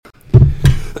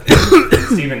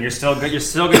Steven, you're still good. You're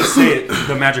still going to say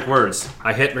the magic words.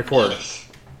 I hit record.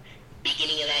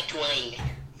 Beginning of Act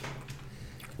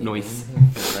 1. Noise.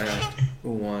 Act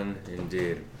 1,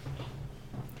 indeed.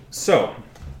 So,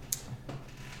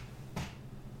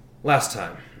 last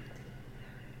time.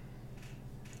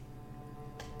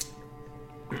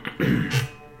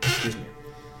 Excuse me.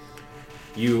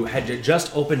 You had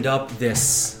just opened up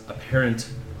this apparent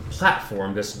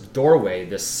platform, this doorway,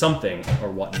 this something or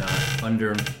whatnot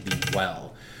under the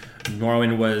well.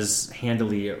 Norwin was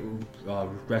handily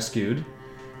rescued,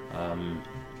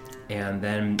 and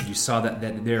then you saw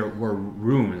that there were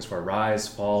runes for rise,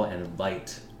 fall, and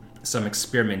light. Some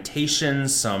experimentation,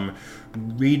 some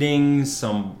reading,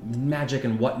 some magic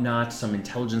and whatnot, some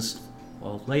intelligence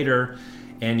later,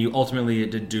 and you ultimately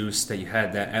deduced that you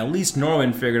had that. At least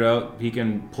Norwin figured out he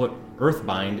can put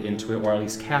Earthbind into it, or at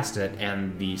least cast it,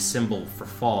 and the symbol for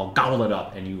fall gobbled it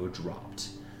up, and you were dropped.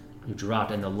 You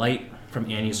dropped, and the light from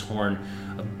Annie's horn,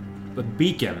 a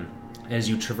beacon, as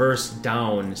you traverse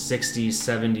down 60,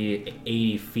 70,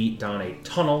 80 feet down a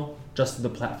tunnel, just the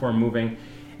platform moving,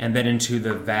 and then into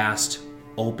the vast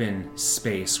open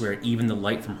space where even the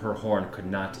light from her horn could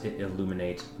not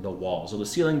illuminate the wall. So the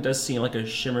ceiling does seem like a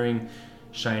shimmering,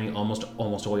 shining,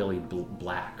 almost oily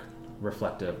black,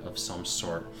 reflective of some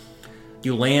sort.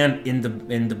 You land in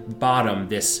the bottom,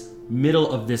 this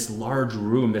middle of this large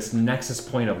room, this nexus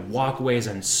point of walkways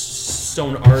and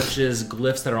stone arches,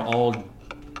 glyphs that are all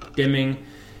dimming,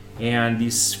 and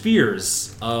these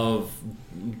spheres of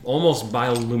almost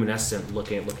bioluminescent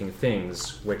looking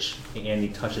things, which Annie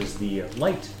touches the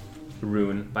light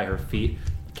rune by her feet,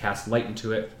 casts light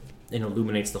into it, and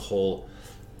illuminates the whole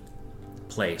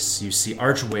place. You see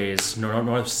archways,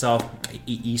 north, south,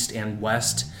 east, and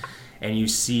west, and you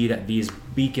see that these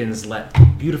beacons let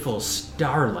beautiful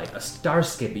starlight, a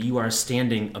starscape that you are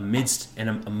standing amidst and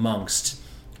amongst.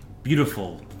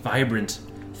 Beautiful, vibrant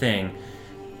thing.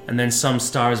 And then some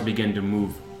stars begin to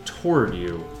move toward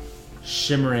you,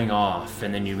 shimmering off,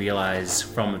 and then you realize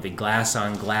from the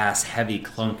glass-on-glass heavy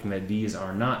clunking that these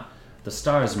are not the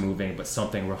stars moving, but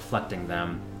something reflecting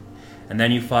them. And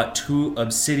then you fought 2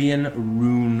 obsidian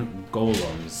rune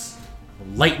golems.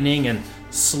 Lightning and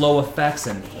slow effects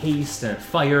and haste and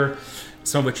fire,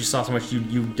 some of which you saw, some of which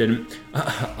you didn't.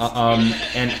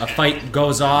 And a fight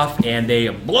goes off and they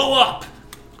blow up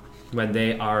when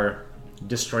they are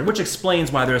destroyed, which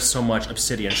explains why there's so much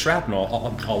obsidian shrapnel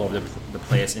all over the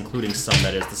place, including some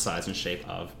that is the size and shape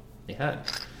of a head.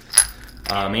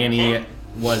 Annie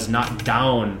was knocked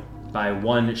down by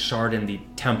one shard in the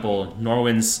temple.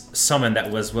 Norwin's summon that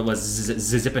was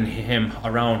zipping him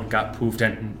around got poofed,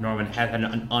 and Norwin had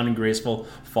an ungraceful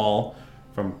fall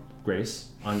from grace.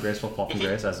 Ungraceful fall from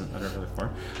grace, as an unheard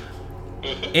form.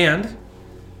 And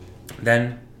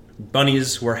then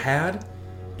bunnies were had,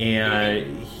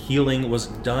 and healing was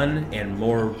done, and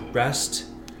more rest.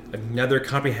 Another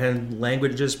comprehend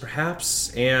languages,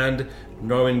 perhaps, and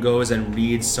Norwin goes and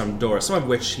reads some doors, some of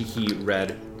which he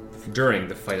read during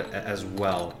the fight as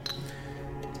well.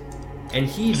 And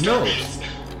he knows,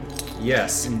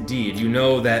 yes, indeed, you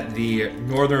know that the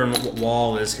northern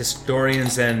wall is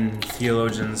historians and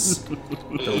theologians,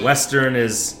 the western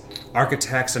is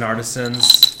architects and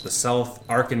artisans, the south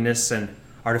arcanists and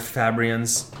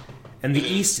artifabrians, and the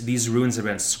east, these runes have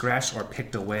been scratched or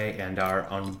picked away and are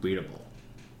unreadable.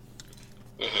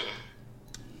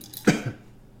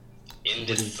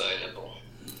 Indecipherable.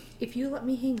 If you let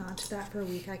me hang on to that for a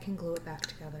week, I can glue it back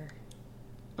together.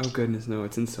 Oh goodness, no,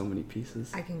 it's in so many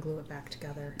pieces. I can glue it back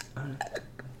together.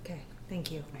 Okay,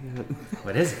 thank you.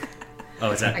 What is it?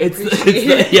 Oh, is that? It's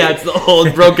the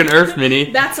old Broken Earth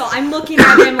mini. That's all. I'm looking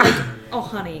at him like, oh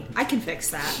honey, I can fix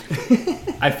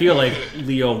that. I feel like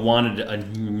Leo wanted a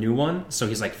new one, so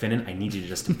he's like, Finnan, I need you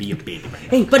just to be a baby right now.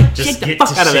 Hey, buddy, Just shake the get fuck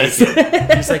to out of shake this.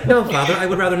 it. He's like, no, Father, I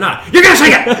would rather not. You're gonna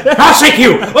shake it! I'll shake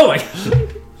you! Oh my...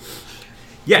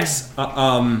 Yes,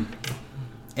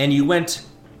 and you went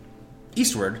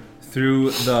eastward through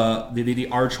the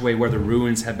archway where the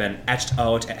runes have been etched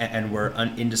out and were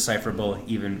indecipherable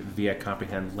even via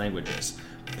comprehend languages.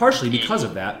 Partially because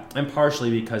of that, and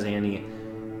partially because Annie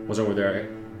was over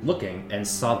there looking and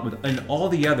saw within all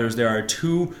the others there are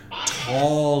 2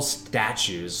 tall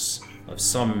statues of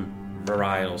some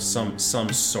varietal, some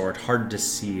sort, hard to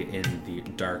see in the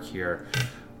dark here.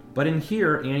 But in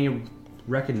here, Annie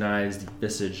recognized the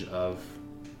visage of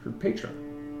her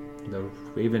patron, the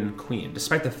Raven Queen.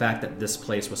 Despite the fact that this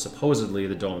place was supposedly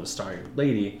the Dome of the Starry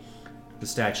Lady, the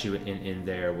statue in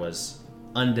there was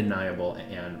undeniable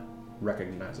and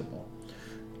recognizable.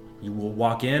 You will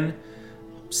walk in,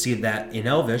 see that in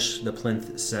Elvish, the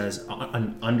plinth says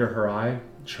under her eye,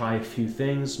 try a few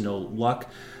things, no luck.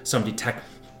 Some detect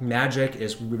magic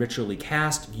is ritually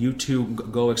cast. You two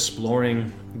go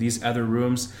exploring these other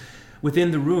rooms.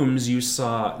 Within the rooms, you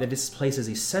saw that this place is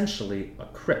essentially a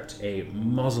crypt, a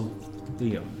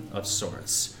mausoleum of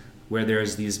sorts, where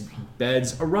there's these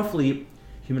beds, are roughly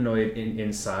humanoid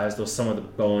in size, though some of the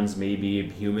bones may be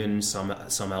human, some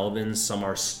elven, some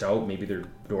are stout, maybe they're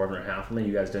dwarven or halfling.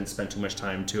 You guys didn't spend too much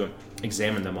time to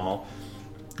examine them all.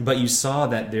 But you saw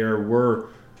that there were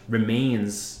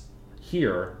remains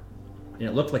here, and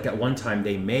it looked like at one time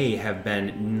they may have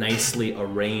been nicely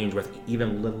arranged with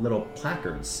even little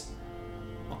placards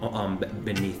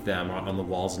beneath them or on the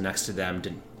walls next to them,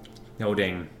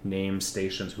 denoting names,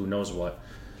 stations, who knows what.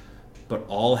 But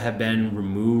all have been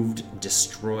removed,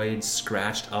 destroyed,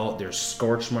 scratched out. There's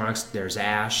scorch marks, there's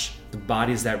ash. The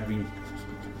bodies that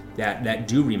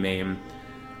do remain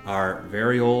are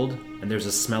very old, and there's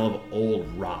a smell of old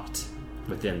rot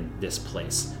within this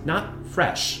place. Not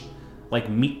fresh, like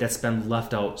meat that's been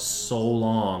left out so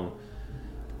long.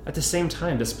 At the same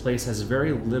time, this place has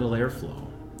very little airflow,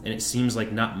 and it seems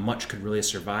like not much could really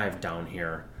survive down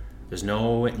here. There's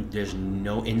no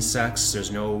insects,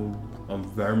 there's no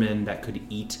vermin that could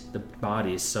eat the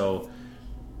bodies, so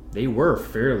they were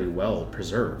fairly well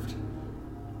preserved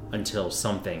until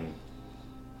something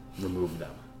removed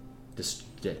them,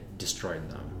 destroyed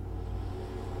them.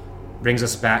 Brings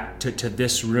us back to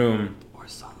this room, Or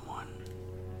someone.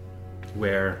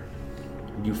 where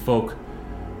you folk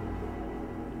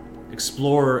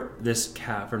explore this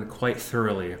cavern quite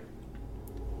thoroughly,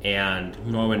 and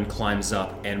Norman climbs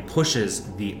up and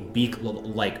pushes the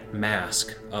beak-like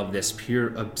mask of this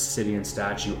pure obsidian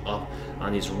statue up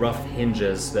on these rough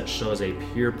hinges that shows a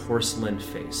pure porcelain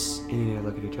face. And I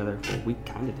look at each other. Well, we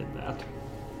kind of did that.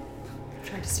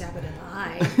 Tried to stab it in the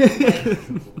eye.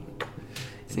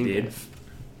 Indeed.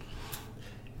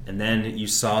 And then you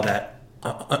saw that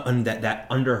that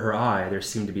under her eye there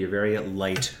seemed to be a very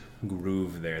light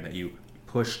groove there that you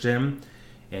pushed in,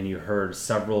 and you heard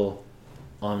several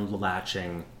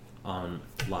unlocking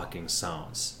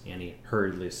sounds. And he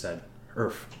hurriedly said,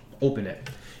 "Earth, open it."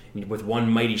 And with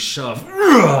one mighty shove,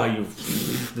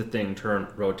 the thing turned,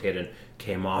 rotated,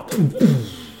 came off,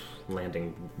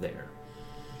 landing there.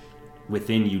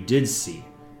 Within you did see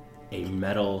a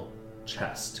metal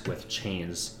chest with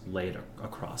chains laid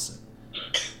across it.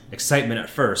 Excitement at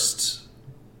first,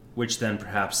 which then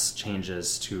perhaps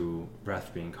changes to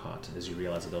breath being caught as you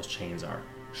realize that those chains are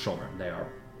shorn. They are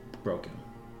broken.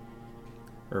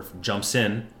 Earth jumps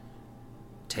in,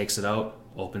 takes it out,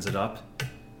 opens it up.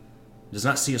 Does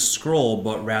not see a scroll,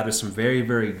 but rather some very,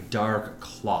 very dark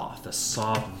cloth, a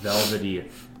soft, velvety,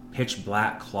 pitch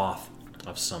black cloth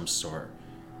of some sort.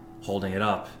 Holding it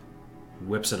up,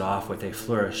 whips it off with a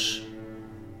flourish.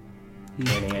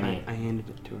 And Annie, I handed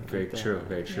it to her. very right there. true,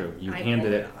 very true. You I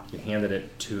handed pulled it. You handed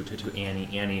it to Annie.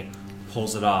 Annie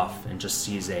pulls it off and just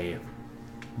sees a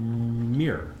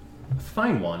mirror, a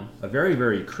fine one, a very,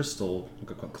 very crystal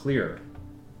clear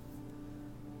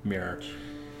mirror,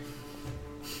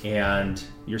 and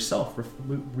yourself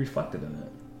reflected in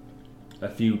it. A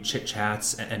few chit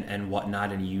chats and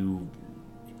whatnot, and you,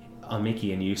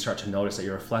 Mickey, and you start to notice that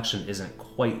your reflection isn't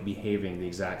quite behaving the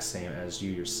exact same as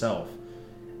you yourself.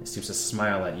 It seems to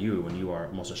smile at you when you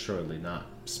are most assuredly not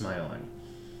smiling.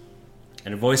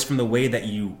 And a voice from the way that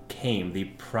you came, the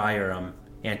prior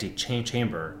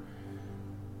ante-chamber,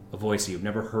 a voice you've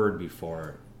never heard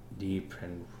before, deep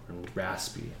and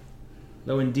raspy,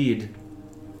 though indeed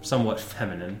somewhat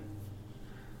feminine.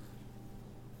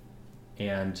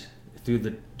 And through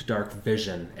the dark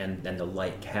vision and the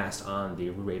light cast on the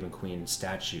Raven Queen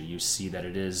statue, you see that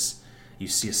you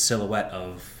see a silhouette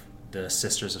of the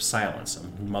Sisters of Silence,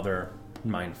 a mother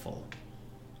mindful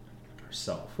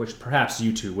herself, which perhaps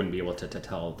you two wouldn't be able to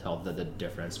tell the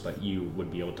difference, but you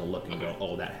would be able to look and go,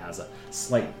 oh, that has a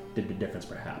slight difference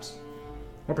perhaps.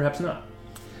 Or perhaps not.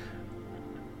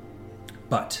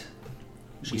 But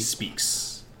she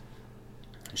speaks.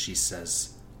 She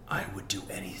says, "I would do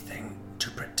anything to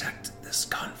protect this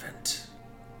convent."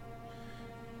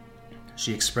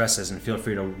 She expresses, and feel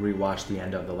free to rewatch the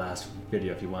end of the last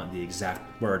video if you want the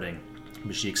exact wording,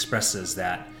 but she expresses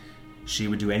that she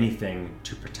would do anything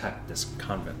to protect this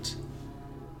convent.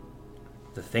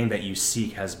 The thing that you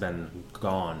seek has been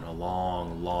gone a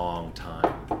long, long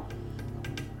time,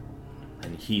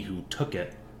 and he who took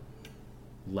it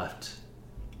left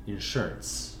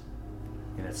insurance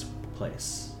in its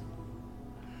place.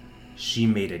 She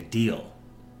made a deal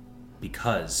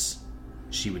because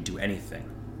she would do anything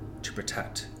to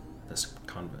protect this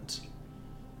convent.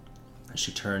 And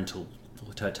she turned to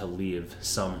leave.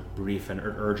 Some brief and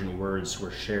urgent words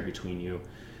were shared between you.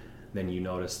 then you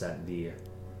notice that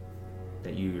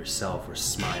that you yourself were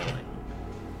smiling.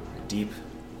 A deep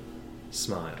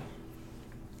smile.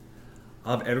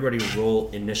 I'll have everybody roll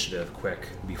initiative quick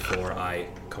before I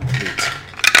complete.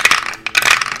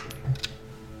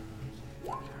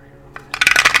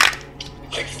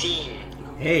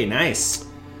 Hey, nice.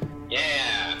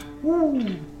 Yeah.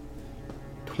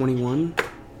 21.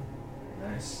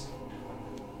 Nice.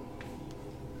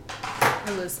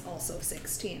 I was also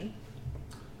 16.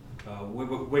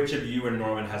 Which of you and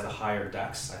Norman has a higher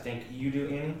dex? I think you do,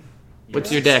 Annie.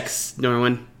 What's your dex,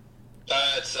 Norman?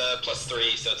 It's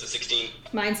 +3, so it's a 16.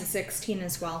 Mine's a 16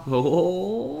 as well.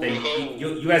 Oh. Then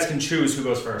you guys can choose who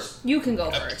goes first. You can go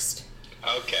first.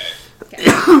 Okay. Okay.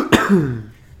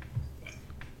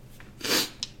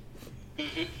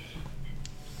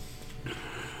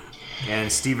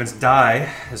 And Steven's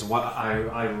die is what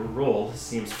I rolled.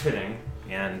 Seems fitting,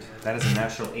 and that is a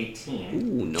natural 18.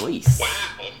 Ooh, nice. Wow.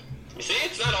 You see,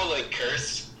 it's not all like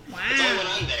cursed. Wow. It's all went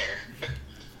on there.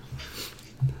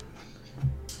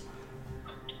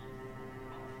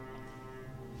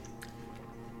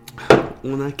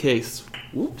 Well, in that case,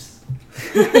 whoops.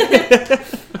 So now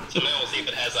we'll see if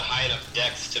it has a high enough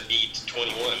dex to beat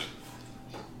 21.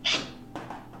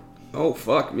 Oh,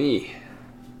 fuck me.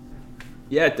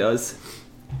 Yeah, it does.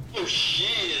 Oh,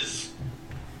 shiz.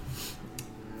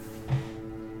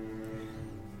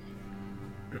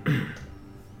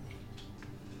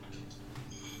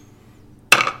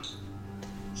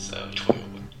 So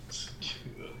 21 plus 2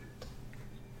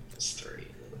 plus 3.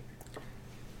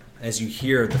 As you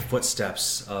hear the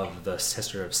footsteps of the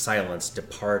Sister of Silence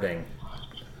departing,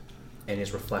 and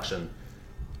his reflection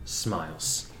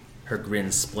smiles, her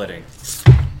grin splitting,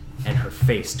 and her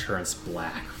face turns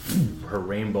black. Her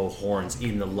rainbow horns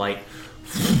in the light,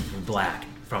 black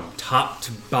from top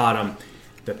to bottom,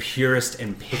 the purest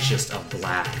and pitchiest of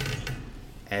black,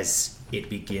 as it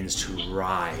begins to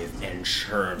writhe and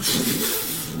churn.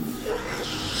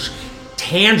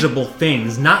 Tangible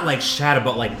things, not like shadow,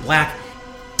 but like black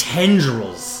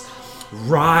tendrils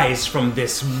rise from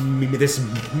this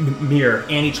mirror.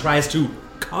 Annie tries to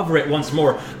cover it once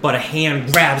more, but a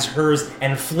hand grabs hers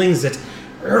and flings it.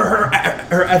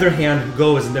 Her other hand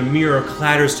goes and the mirror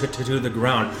clatters to the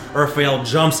ground. Raphael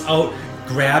jumps out,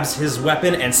 grabs his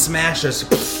weapon, and smashes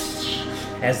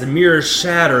as the mirror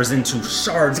shatters into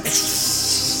shards.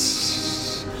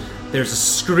 There's a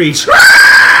screech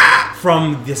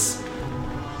from this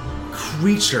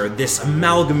creature, this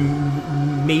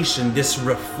amalgamation, this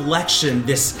reflection,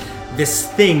 this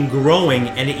thing growing,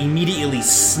 and it immediately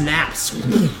snaps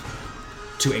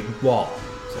to a wall.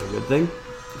 Is that a good thing?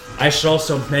 I should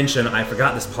also mention, I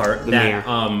forgot this part, that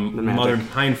Mother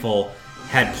Pineful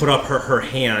had put up her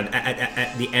hand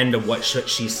at the end of what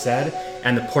she said,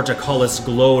 and the portcullis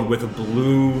glowed with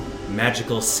blue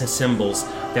magical symbols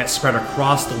that spread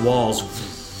across the walls,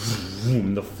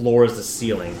 the floors, the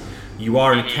ceiling. You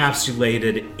are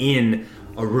encapsulated in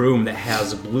a room that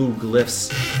has blue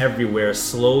glyphs everywhere,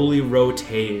 slowly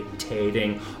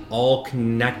rotating, all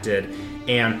connected,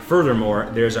 and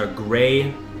furthermore, there's a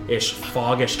grayish,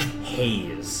 foggish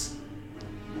haze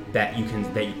that you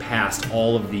passed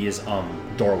all of these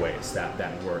doorways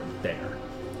that were there.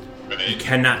 You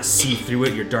cannot see through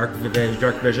it. Your dark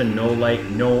vision, no light,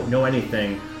 no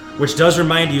anything, which does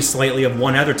remind you slightly of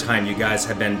one other time you guys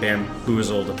have been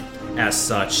bamboozled as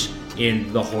such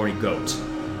in the Horny Goat.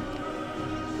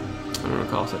 I don't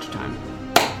recall such a time.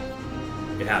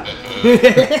 It happened.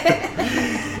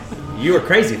 You were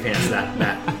crazy fans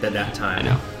that time. I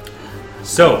know.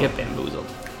 So Get bamboozled.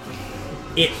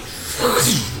 it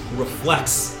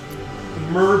reflects,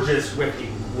 merges with the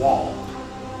wall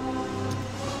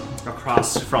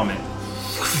across from it.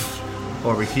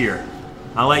 Over here.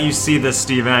 I'll let you see this,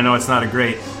 Steven. I know it's not a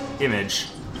great image.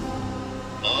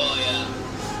 Oh, yeah.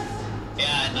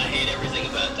 Yeah, I hate everything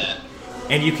about that.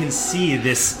 And you can see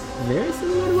this Very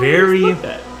similar to what very we just looked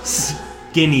at.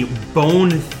 skinny,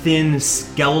 bone-thin,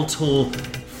 skeletal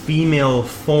female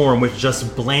form with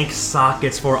just blank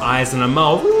sockets for eyes and a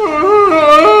mouth.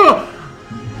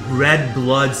 Red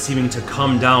blood seeming to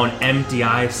come down empty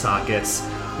eye sockets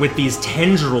with these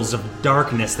tendrils of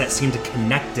darkness that seem to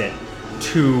connect it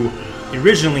to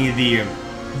originally the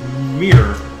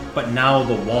mirror, but now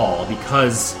the wall,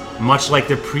 because much like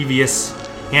the previous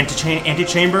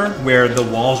antechamber where the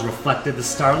walls reflected the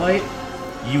starlight,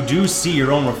 you do see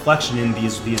your own reflection in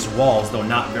these walls, though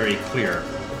not very clear.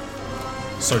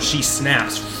 So she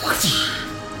snaps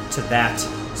to that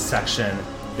section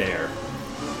there.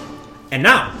 And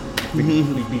now, we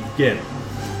begin.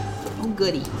 Oh,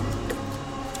 goody.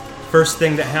 First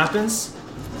thing that happens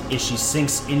is she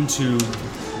sinks into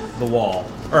the wall.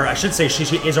 or I should say she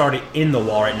is already in the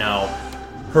wall right now.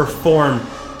 Her form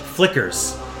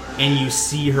flickers, and you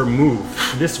see her move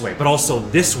this way, but also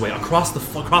this way, across the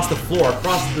floor,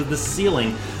 across the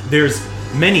ceiling. There's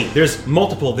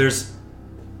multiple, there's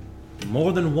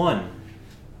more than one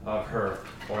of her,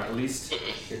 or at least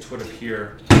it would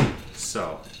appear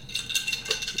so.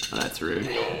 Oh, that's rude.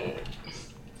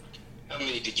 How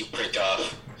many did you print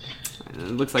off?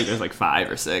 It looks like there's like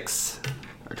 5 or 6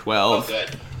 or 12. Oh,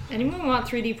 good. Anyone want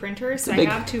 3D printers? I big-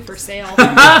 have 2 for sale.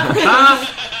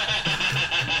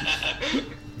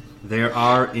 There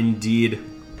are indeed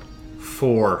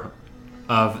 4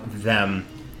 of them.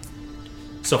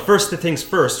 So first things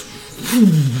first,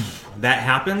 that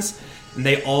happens, and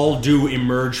they all do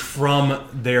emerge from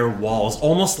their walls,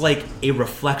 almost like a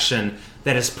reflection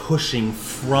that is pushing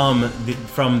from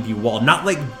the wall. Not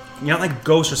like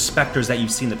ghosts or specters that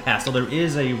you've seen in the past. So there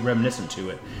is a reminiscent to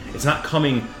it. It's not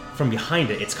coming from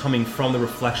behind it. It's coming from the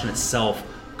reflection itself,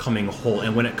 coming whole.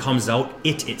 And when it comes out,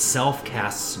 it itself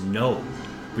casts no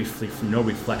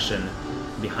reflection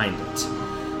behind it.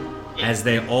 As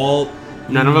they all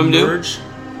None of them do? emerge,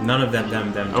 none of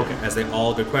them do. Okay. As they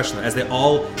all, good question. As they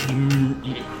all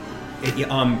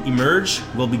emerge,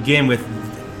 we'll begin with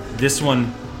this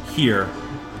one here.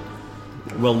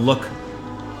 We'll look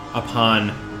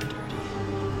upon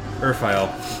Urfael,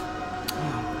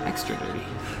 Extra dirty.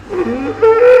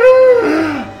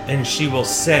 and she will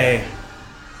say,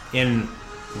 in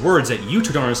words that you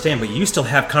two don't understand, but you still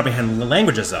have comprehend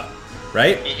languages up,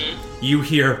 right? You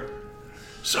hear,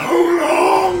 "So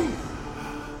long!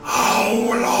 How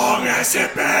long has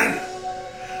it been?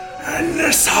 And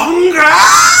this hunger!"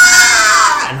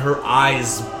 And her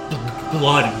eyes,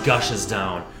 blood gushes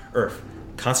down. Earth,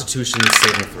 Constitution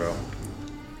saving throw.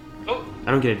 I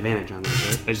don't get advantage on this,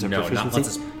 right? I just have No, proficiency. not once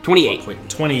it's 28. Wait,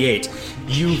 28.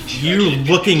 You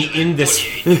looking in this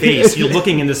face. You're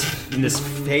looking in this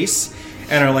face,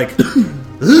 and are like,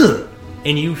 ugh.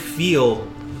 And you feel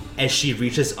as she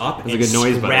reaches up That's a and good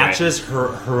noise, by the way. scratches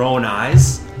her own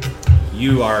eyes.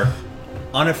 You are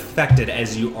unaffected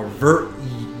as you avert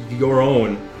your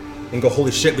own and go,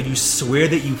 holy shit! But you swear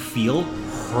that you feel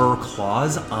her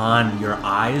claws on your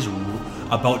eyes,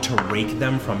 about to rake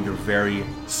them from your very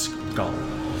skull.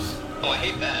 Oh, I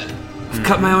hate that. I've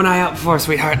cut my own eye out before,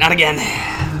 sweetheart. Not again.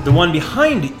 The one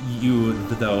behind you,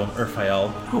 though,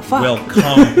 Urfael, fuck. will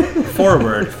come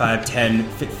forward 5, 10,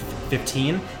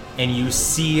 15, and you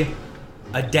see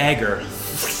a dagger.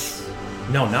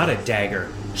 No, not a dagger.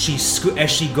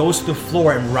 As she goes to the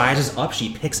floor and rises up, she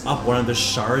picks up one of the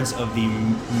shards of the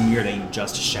mirror that you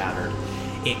just shattered.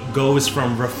 It goes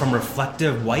from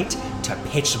reflective white to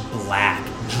pitch black,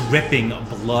 dripping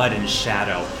blood and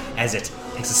shadow as it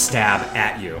takes a stab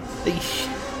at you.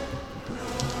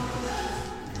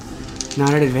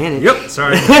 Not at advantage. Yep,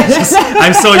 sorry.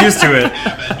 I'm so used to it.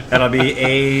 That'll be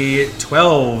a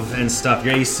 12 and stuff.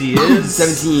 Your AC is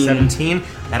 17. 17.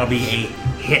 That'll be a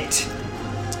hit.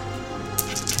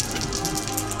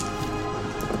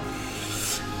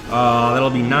 That'll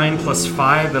be 9 plus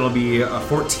 5. That'll be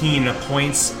 14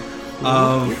 points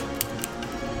of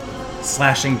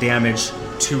slashing damage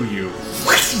to you.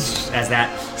 As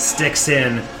that sticks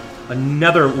in.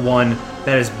 Another one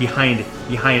that is behind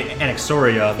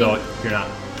Anaxoria, though you're not.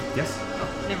 Yes?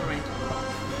 Never mind.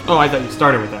 Oh, I thought you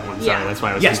started with that one. Sorry, Yeah. that's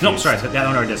why I was Yes, no, confused. sorry, that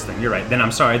one already does thing. You're right. Then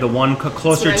I'm sorry, the one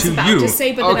closer That's to what I was you about to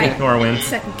say, but Okay. then I Norwin.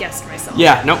 second guessed myself.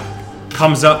 Yeah, nope.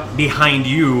 comes up behind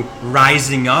you,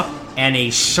 rising up, and a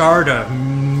shard of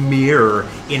mirror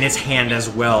in its hand as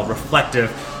well,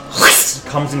 reflective,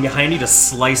 comes in behind you to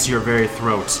slice your very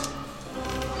throat.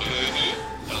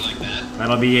 Don't like that.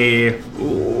 That'll be a.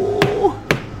 Ooh.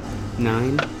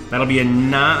 9. That'll be a Or is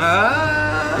 9.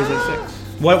 that 6?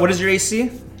 What is your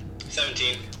AC?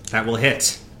 17. That will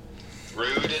hit.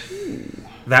 Rude.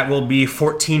 That will be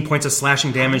 14 points of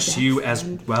slashing damage to you as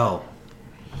well.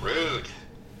 Rude.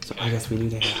 So I guess we knew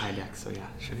they had a high dex, so yeah,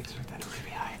 should expect that to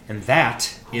be high. And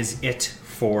that is it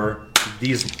for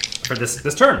this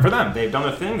turn for them. They've done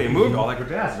their thing. They moved. All that good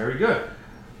jazz. Very good.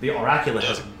 The Oraculate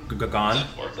has gone.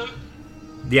 Four of them?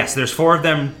 Yes, there's 4 of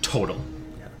them total.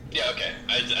 Yeah, okay.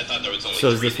 I thought there was only So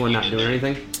is 3 this one that not you did doing there.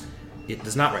 anything? It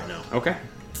does not right now. Okay.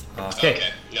 Okay. Okay,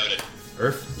 noted.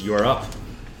 Earth, you are up.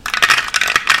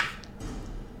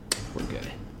 We're good.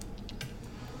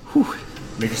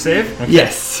 Make your save? Okay.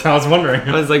 Yes. I was wondering.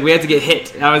 I was like, we have to get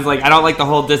hit. I was like, I don't like the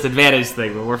whole disadvantage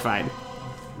thing, but we're fine.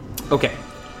 Okay.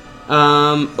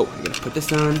 Oh, I gotta put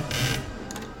this on.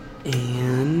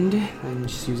 And I'm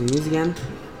just using these again.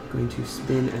 I'm going to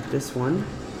spin at this one.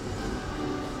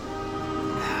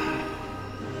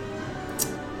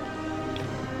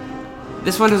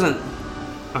 This one doesn't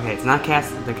Okay, it's not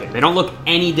cast. Okay, they don't look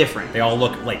any different. They all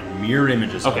look like mirror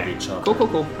images of each other.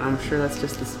 Cool. I'm sure that's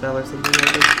just a spell or something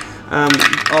like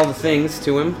this. All the things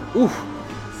to him. Ooh,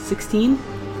 16?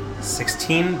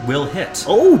 16 will hit.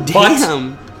 Oh,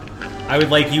 damn. But I would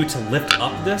like you to lift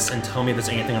up this and tell me if there's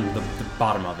anything on the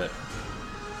bottom of it.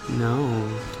 No.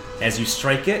 As you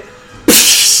strike it,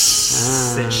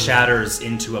 it shatters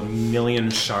into a million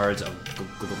shards of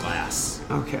glass.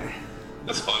 Okay.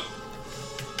 That's fun.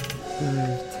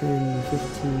 10,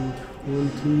 15,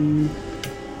 20.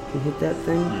 Can hit that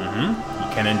thing? Mm-hmm.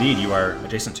 You can indeed. You are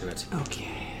adjacent to it. Okay.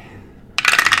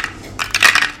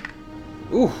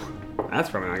 Ooh, that's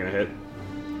probably not gonna hit.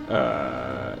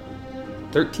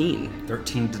 13.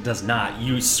 13 does not.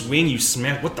 You swing, you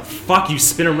smash. What the fuck? You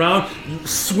spin around, you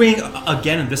swing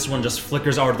again, and this one just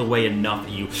flickers out of the way enough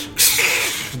that you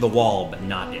the wall, but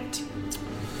not it.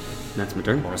 That's my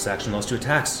turn. Bonus action, those two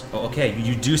attacks. Oh, okay.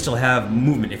 You do still have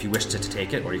movement if you wish to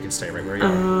take it, or you can stay right where you are.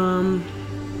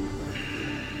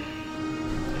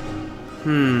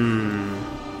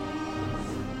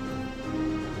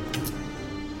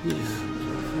 Yeah.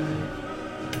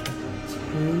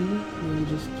 10. Maybe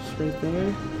just right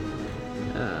there.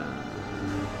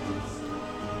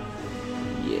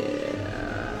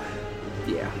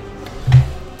 Yeah.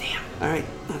 Damn. All right.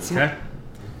 That's Okay.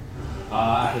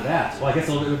 After that, well, I guess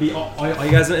it would be all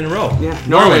you guys in a row. Yeah.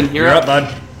 Norman, you're up,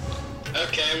 bud.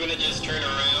 Okay, I'm gonna just turn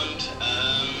around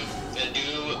and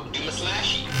do my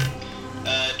slashy.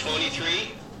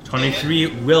 23. 23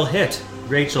 will hit.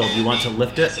 Rachel, do you want to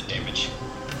lift it? Acid damage.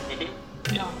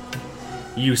 No.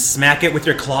 You smack it with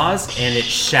your claws, and it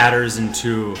shatters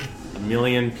into a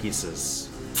million pieces.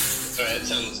 Alright, that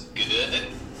sounds good.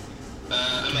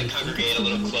 I might congregate a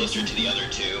little closer to the other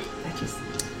two.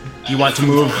 You want to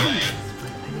move?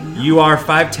 You are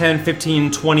 5, 10,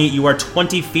 15, 20. You are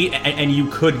 20 feet, and you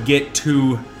could get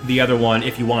to the other one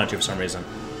if you wanted to for some reason.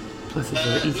 Plus, it's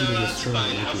very easy to That's destroy.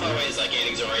 fine. How far away is like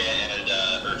Annie, Zoria, and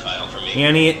Earthfile from me?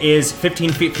 Annie is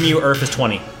 15 feet from you. Earth is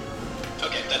 20.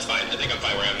 Okay, that's fine. I think I'm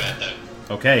fine where I'm at then.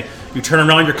 Okay. You turn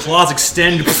around, your claws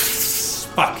extend.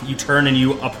 Fuck. You turn and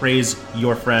you upraise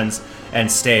your friends and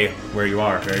stay where you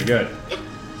are. Very good.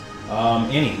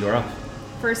 Annie, you're up.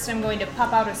 First, I'm going to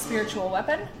pop out a spiritual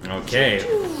weapon. Okay.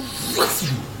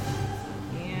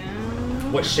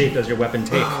 And What shape does your weapon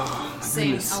take?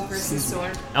 same Elver's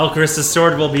sword. Alcaris'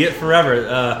 sword will be it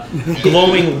forever.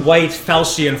 Glowing white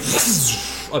falchion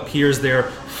appears there,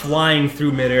 flying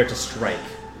through midair to strike.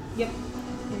 Yep.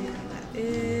 And that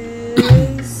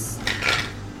is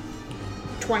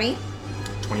 20.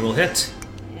 20 will hit.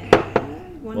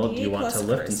 And Well, do you want to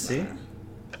lift and see?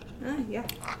 Yeah.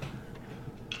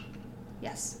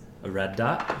 Yes. A red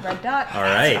dot? Red dot. All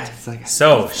right. It's like a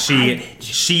So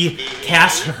she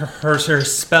casts her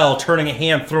spell, turning a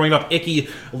hand, throwing up icky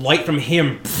light from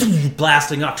him,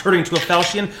 blasting off, turning into a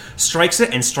falchion, strikes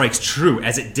it, and strikes true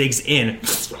as it digs in.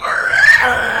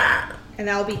 And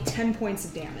that'll be 10 points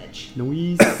of damage.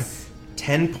 Noise.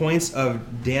 10 points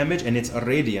of damage, and it's a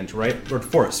radiant, right? Or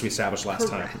force we established last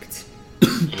time. Correct.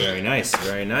 Very nice,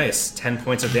 very nice. 10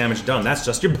 points of damage done. That's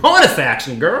just your bonus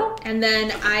action, girl. And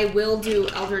then I will do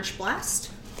Eldritch Blast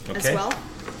as Okay. well.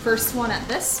 First one at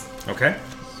this. Okay.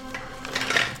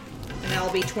 And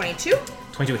that'll be 22.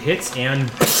 22 hits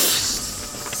and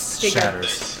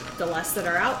shatters. The less that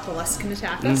are out, the less can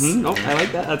attack us. Nope, I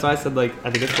like that. That's why I said, like,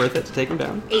 I think it's worth it to take him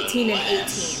down. 18 and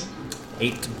 18.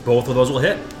 8, both of those will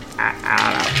hit.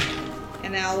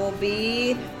 And that will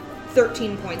be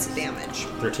 13 points of damage.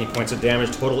 13 points of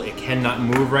damage total. It cannot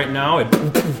move right now. It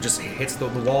just hits the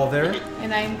wall there.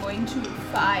 And I am going to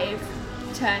 5,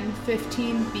 10,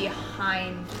 15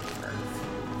 behind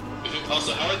Earth.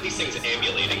 Also, how are these things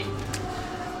ambulating?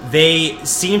 They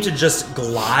seem to just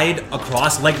glide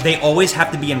across, like they always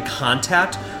have to be in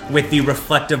contact with the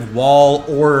reflective wall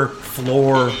or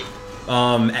floor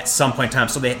at some point in time.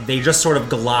 So they just sort of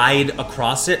glide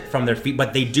across it from their feet,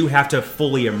 but they do have to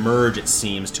fully emerge, it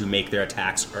seems, to make their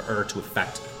attacks or to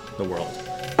affect the world.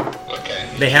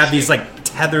 Okay. They have these like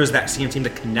tethers that seem to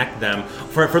connect them.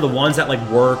 For the ones that like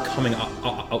were coming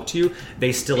out to you,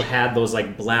 they still had those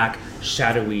like black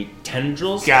shadowy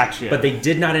tendrils. Gotcha. But they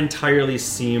did not entirely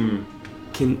seem.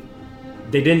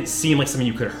 They didn't seem like something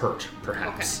you could hurt,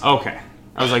 perhaps. Okay.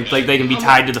 I was like they can be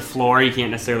tied to the floor. You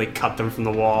can't necessarily cut them from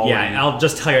the wall. Yeah, and I'll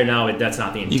just tell you now that's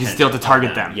not the intent. You can still have to target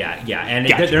of them. Yeah, and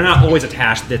Gotcha. they're not always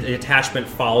attached. The attachment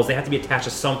follows. They have to be attached to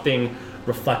something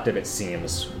reflective, it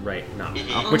seems, right now. Which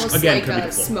Almost again like could be a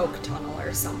cool. smoke tunnel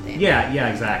or something. Yeah,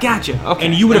 exactly. Gotcha. Okay.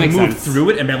 And you would That have makes moved sense. through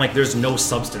it and been like, "There's no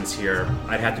substance here.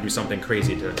 I'd have to do something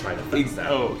crazy to try to fix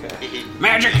that." Oh, okay.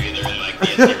 Magic. Maybe they're in like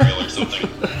the ethereal or something.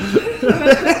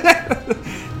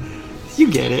 You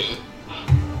get it.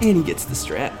 And he gets the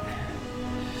strat.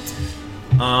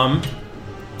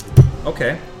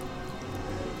 Okay.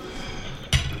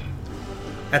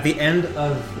 At the end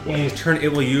of Annie's turn,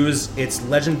 it will use its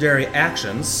legendary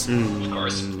actions Of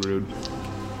course. Rude.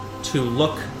 to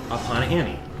look upon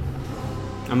Annie.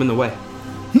 I'm in the way.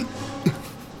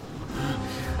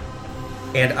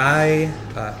 And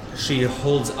she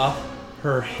holds up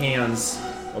her hands,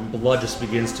 and blood just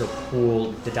begins to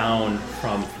pool down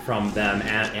from them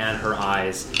and her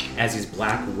eyes as these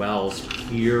black wells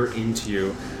peer into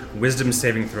you. Wisdom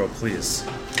saving throw, please.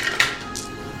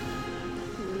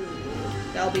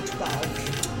 That'll be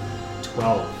 12.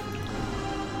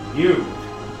 12. You,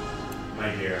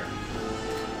 my dear,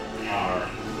 are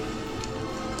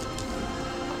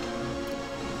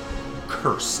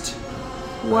cursed.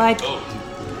 What? Oh,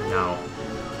 Now,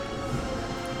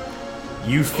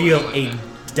 you feel a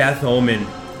death omen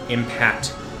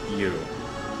impact you.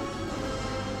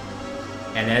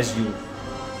 And as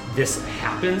this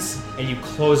happens, and you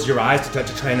close your eyes to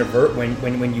try and avert,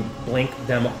 when you blink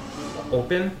them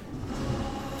open,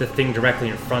 the thing directly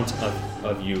in front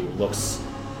of you looks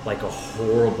like a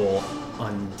horrible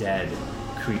undead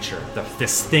creature.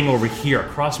 This thing over here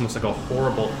across from looks like a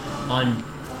horrible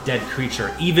undead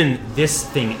creature. Even this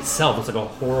thing itself looks like a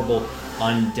horrible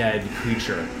undead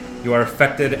creature. You are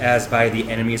affected as by the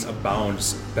enemy's abound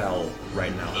spell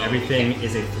right now. Everything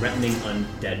is a threatening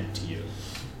undead to you.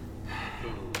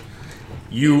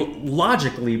 You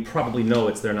logically probably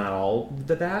know they're not all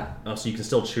that, so you can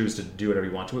still choose to do whatever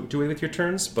you want to do with your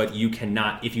turns, but you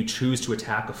cannot, if you choose to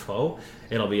attack a foe,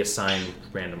 it'll be assigned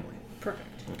randomly. Perfect.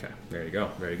 Okay, there you go.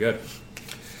 Very good.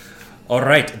 All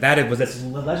right, that was its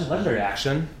legendary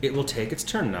action. It will take its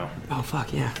turn now. Oh,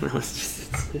 fuck, yeah. No, it's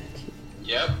just...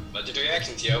 yep. Legendary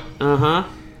actions, yo. Uh-huh.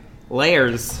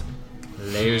 Layers.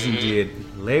 Layers indeed.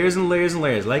 Layers and layers and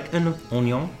layers, like an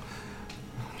onion.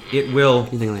 It will...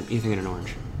 You're thinking an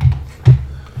orange.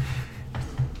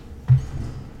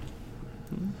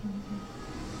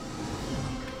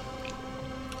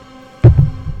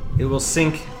 It will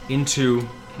sink into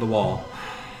the wall,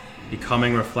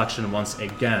 becoming reflection once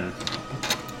again.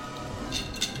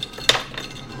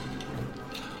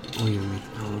 Oh, you're making...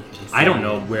 Oh, I don't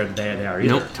know where they are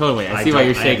either. Nope, totally. I see why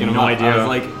you're shaking them no up. idea. I was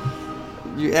like,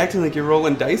 you're acting like you're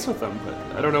rolling dice with them, but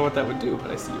I don't know what that would do,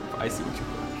 but I see what you're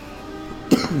doing.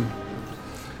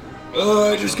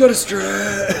 Oh, I just gotta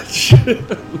stretch.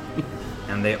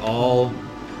 And they all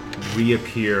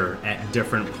reappear at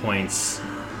different points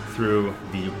through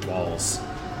the walls.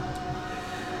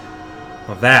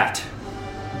 Well, that.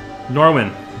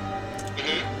 Norwin.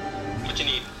 What you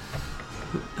need?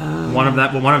 One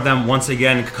of them once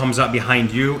again comes up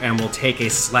behind you and will take a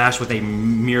slash with a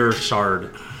mirror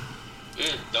shard.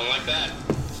 Don't like that.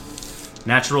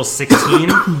 Natural 16.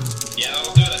 Yeah,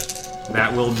 I'll do it.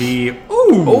 That will be.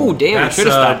 Ooh! Oh, damn, I That's,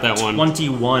 should've stopped that one.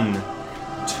 21 to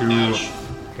Ouch.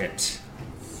 hit.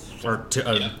 Or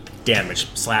to damage.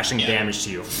 Slashing damage to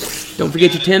you. Don't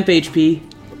forget your temp HP.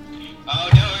 Oh,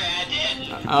 don't worry, I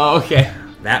did. Oh, okay.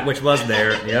 That which was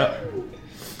there, yep.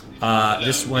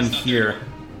 This one here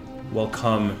will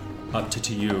come up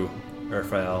to you,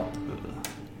 Urfael.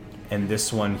 And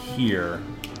this one here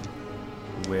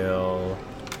will...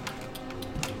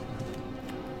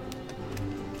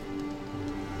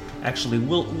 Actually,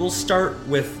 we'll start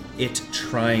with it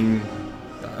trying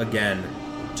again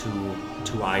to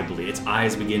eye bleed. Its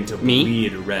eyes begin to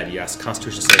bleed red. Yes,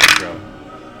 Constitution saving throw.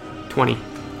 20.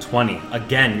 20.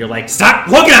 Again, you're like, stop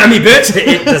looking at me, bitch!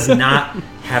 It does not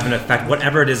have an effect.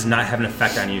 Whatever it is, does not have an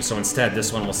effect on you. So instead,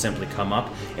 this one will simply come up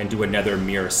and do another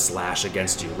mirror slash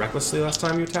against you. Recklessly last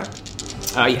time you attacked?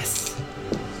 Yes.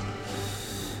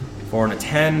 4 and a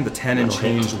 10. The 10 and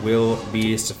change will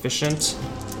be sufficient.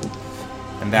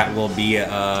 And that will be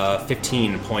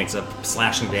 15 points of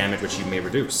slashing damage, which you may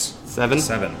reduce. 7?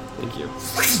 7. Thank you.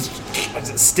 As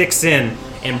it sticks in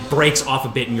and breaks off a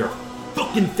bit in your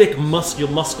fucking thick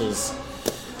muscles.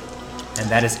 And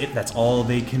that is it. That's all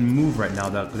they can move right now.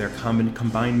 Their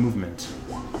combined movement.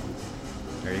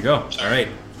 There you go. All right.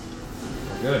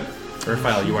 Good.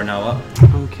 Urfael, you are now up.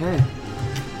 Okay.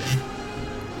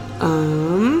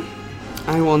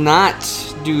 I will not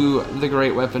do the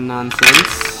great weapon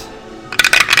nonsense.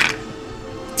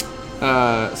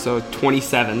 So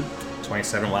 27.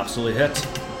 27 will absolutely hit.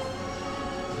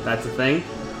 That's a thing?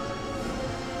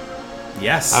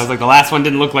 Yes. I was like, the last one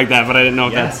didn't look like that, but I didn't know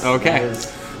if Yes, that's... Okay. that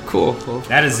is- Cool.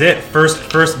 That is it.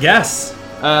 First guess.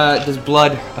 Does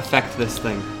blood affect this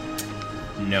thing?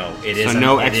 No, it is. So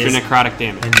no extra necrotic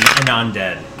damage. An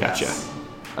undead. Gotcha. Yes.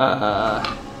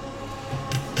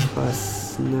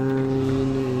 Plus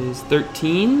 9 is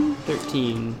 13?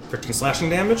 13. 13 slashing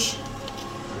damage.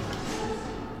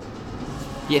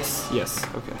 Yes.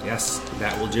 Okay. Yes,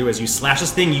 that will do. As you slash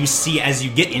this thing, you see as you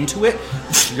get into it,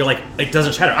 you're like, it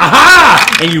doesn't shatter.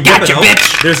 Aha! And you rip it out.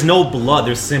 bitch! There's no blood.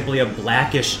 There's simply a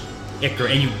blackish ichor.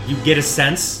 And you get a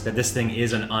sense that this thing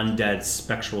is an undead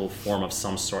spectral form of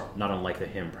some sort, not unlike the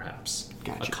him, perhaps.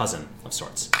 Gotcha. A cousin of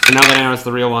sorts. So now that I know it's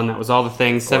the real one, that was all the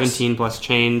things. 17 plus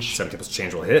change. 17 plus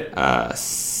change will hit.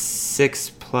 6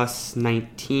 plus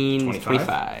 19.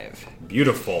 25.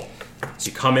 Beautiful. So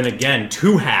you come in again.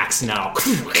 2 hacks now.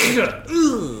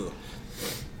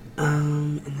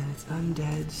 And then it's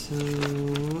undead, so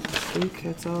I think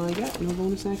that's all I got. No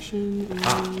bonus action.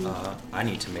 I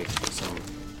need to make some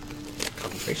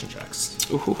concentration checks.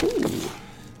 Ooh.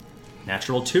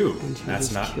 Natural 2. And he That's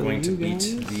just not kill going to you beat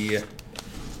guys? the...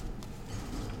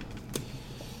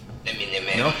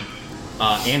 No.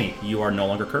 Annie, you are no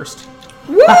longer cursed.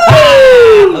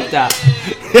 Love that.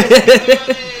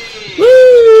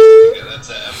 Yeah, that's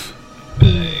a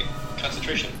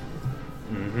concentration.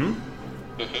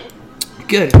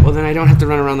 Good. Well, then I don't have to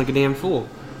run around like a damn fool.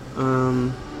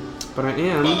 But I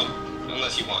am. Well,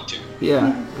 unless you want to.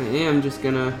 Yeah, I am just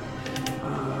gonna.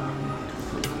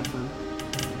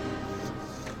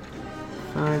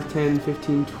 5, 10,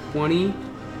 15, 20. I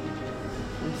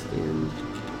stand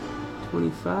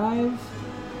 25.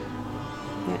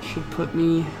 That should put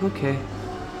me. Okay.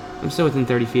 I'm still within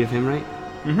 30 feet of him, right?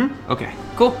 Mm-hmm. Okay.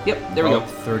 Cool. Yep. There we go.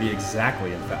 30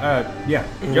 exactly, in fact. Yeah.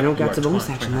 And Yep, I don't you got are the bonus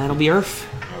 20. action. That'll be Earth.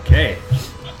 Okay.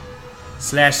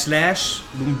 Slash,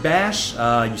 boom, bash.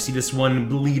 You see this one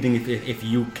bleeding, if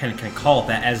you can call it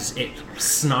that, as it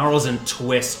snarls and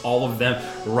twists. All of them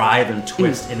writhe and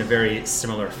twist in a very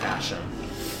similar fashion.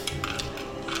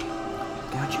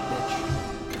 Got you,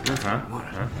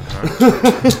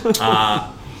 bitch.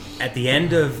 At the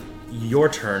end of your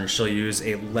turn, she'll use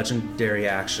a legendary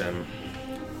action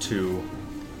to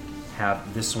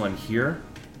have this one here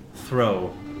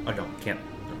throw. Oh no, can't.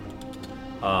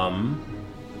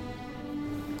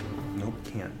 Nope,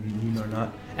 can't. You know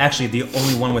not. Actually, the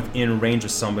only one within range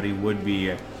of somebody would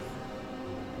be.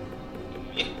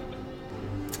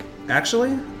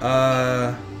 Actually,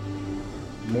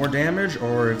 more damage,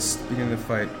 or it's beginning to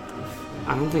fight.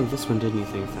 I don't think this one did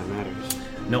anything, if that matters.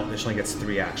 No, this only gets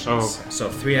 3 actions. Oh, okay. So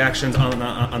 3 actions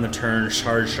on the turn: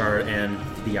 shard, and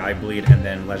the eye bleed, and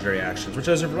then legendary actions, which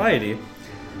is a variety.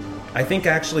 I think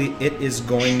actually it is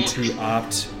going to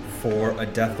opt for a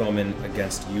death omen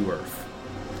against you, Earth.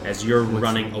 As you're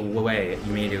running away,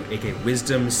 you may make a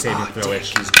wisdom saving throw as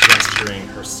she's gesturing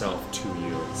herself to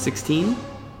you. 16?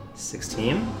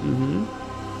 16? Mm-hmm.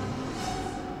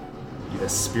 The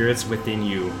spirits within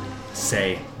you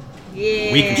say,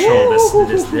 we control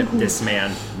this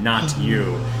man, not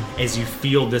you. As you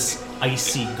feel this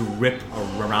icy grip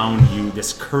around you,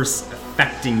 this curse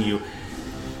affecting you.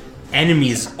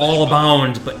 Enemies all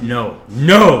abound, but no.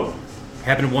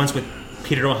 Happened once with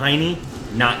Peter O'Heine,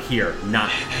 not here,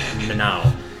 not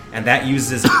now. And that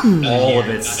uses all of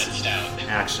its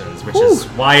actions, which is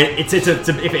why it's if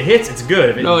it hits, it's good.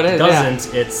 If it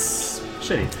doesn't, it's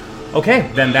shitty.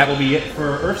 Okay, then that will be it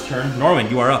for Earth's turn. Norman,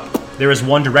 you are up. There is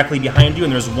one directly behind you,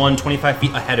 and there's one 25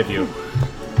 feet ahead of you.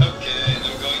 Okay,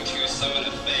 I'm going to summon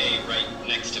a Fae right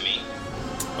next to me.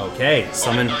 Okay,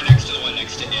 summon. Or next to the one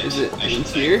next to it. Is it I should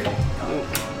say. here?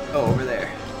 Oh, over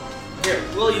there. Here,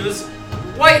 we'll use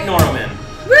White Norman.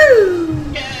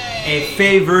 A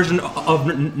Fey version of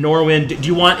Norwin. Do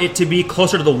you want it to be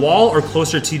closer to the wall or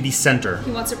closer to the center?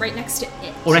 He wants it right next to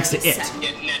it. Oh, next to it. Not to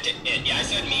it. Yeah, I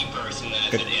said me first, and then I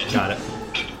said it. Got it.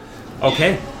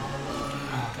 Okay.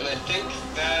 And I think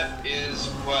that is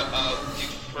what I'll do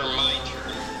for my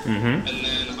turn. Mm-hmm. And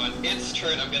then on its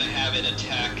turn, I'm going to have it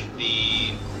attack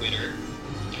the Quitter.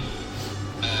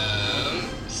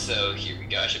 So here we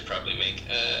go. I should probably make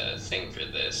a thing for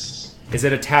this. Is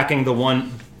it attacking the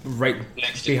one right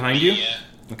Next behind to you? me, yeah.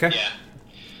 Okay. Yeah.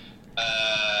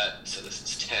 So this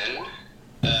is 10.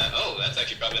 That's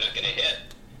actually probably not going to hit.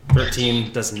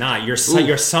 13 does not. Your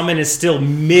summon is still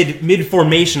mid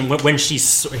formation when he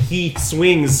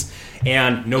swings,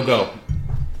 and no go.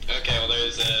 Okay, well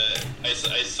there's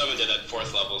I summoned it at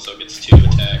 4th level, so it gets 2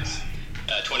 attacks.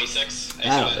 26. I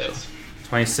assume that hits.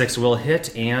 26 will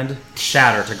hit and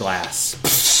shatter to glass.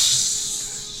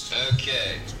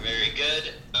 Okay, very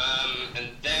good. And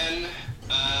then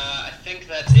I think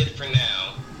that's it for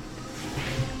now.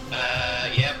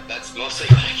 Yep, that's mostly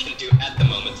what I can do at the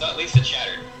moment. So at least it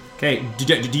shattered. Okay,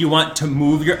 do you want to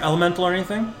move your elemental or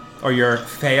anything? Or your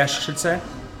Fey, I should say?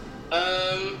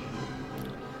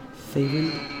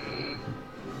 Faven?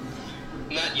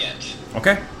 Not yet.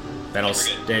 Okay. That'll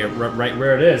stay right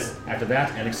where it is. After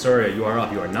that, Anaxoria, you are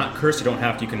up. You are not cursed. You don't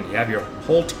have to. You can have your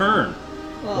whole turn.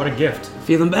 Well, what a gift.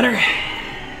 Feeling better?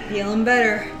 Feeling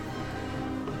better.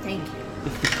 Thank you.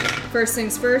 First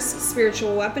things first,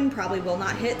 spiritual weapon probably will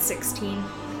not hit. 16.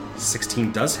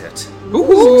 16 does hit.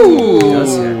 Ooh!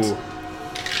 Does hit.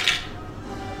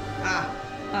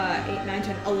 8, 9,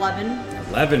 10, 11.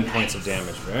 11 points of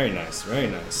damage. Very nice. Very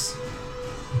nice.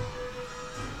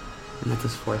 And that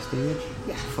does force damage?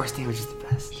 Yeah. Force damage is the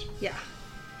best. Yeah.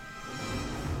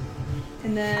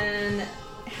 And then,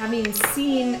 having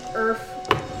seen Earth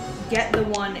get the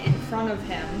one in front of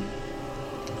him,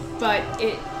 but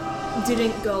it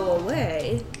didn't go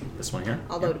away. This one here?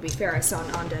 Although, to be fair, I saw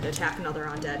an undead attack another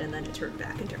undead, and then it turned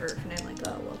back into Earth, and I'm like,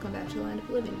 oh, welcome back to the land of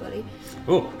living, buddy.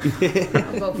 Ooh.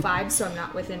 I'll go 5, so I'm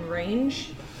not within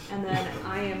range. And then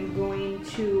I am going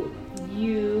to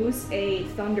use a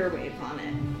Thunder Wave on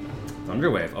it.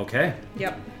 Thunder Wave, okay.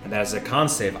 Yep. And that is a con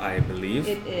save, I believe.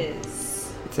 It is.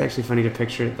 It's actually funny to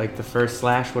picture it, like the first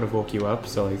slash would have woke you up,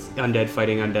 so like undead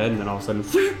fighting undead, and then all of a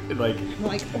sudden it like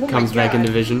Oh comes my back God.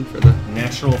 into vision for the...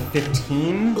 Natural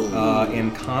 15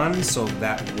 in con, so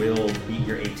that will beat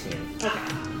your 18. Okay.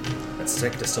 That's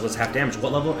sick. That still does half damage.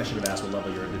 What level? I should have asked what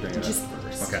level you're doing it at. Just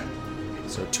first. Okay.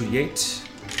 So 2d8.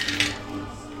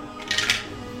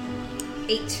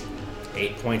 8.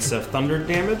 8 points of thunder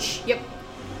damage. Yep.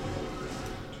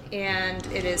 And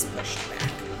it is pushed back.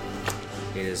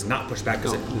 It is not pushed back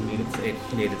because it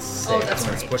made its save. Oh, that's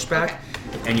So it's right. pushed back,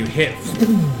 Okay. and you hit,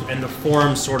 and the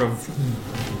form sort of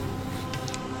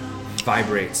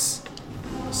vibrates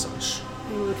as such.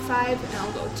 I moved 5, and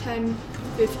I'll go 10,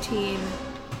 15,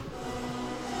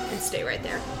 and stay right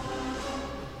there.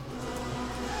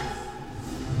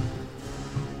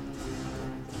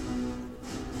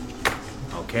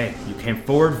 Okay, you came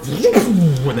forward,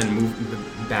 and then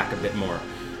moved back a bit more.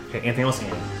 Okay, anything else,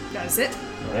 Anne? That is it.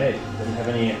 Alright, doesn't have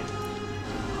any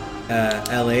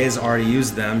LA's already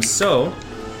used them, so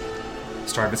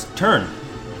start of its turn.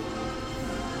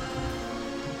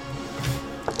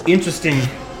 Interesting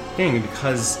thing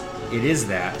because it is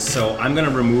that, so I'm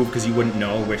gonna remove because you wouldn't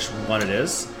know which one it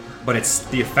is, but it's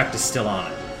the effect is still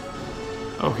on it.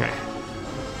 Okay.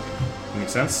 Make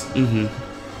sense? Mm-hmm.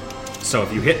 So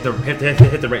if you hit the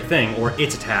right thing, or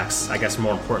its attacks, I guess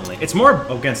more importantly, it's more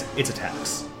against its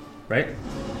attacks, right?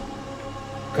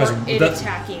 Or it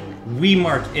attacking. We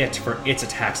mark it for its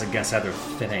attacks against other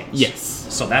things. Yes.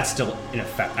 So that's still in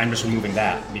effect. I'm just removing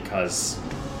that because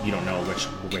you don't know which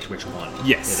one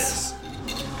Yes. it is.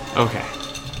 Okay.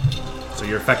 So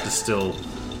your effect is still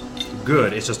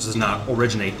good. It just does not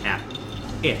originate at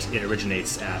it. It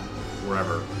originates at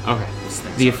wherever. Okay. these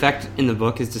things The are. effect in the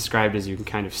book is described as you can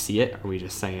kind of see it. Are we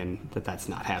just saying that that's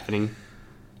not happening?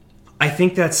 I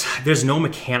think there's no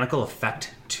mechanical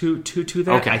effect to that.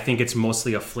 Okay. I think it's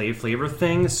mostly a flavor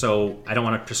thing. So I don't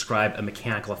want to prescribe a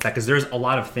mechanical effect because there's a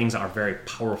lot of things that are very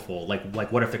powerful. Like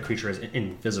what if the creature is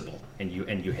invisible and you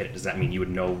hit it? Does that mean you would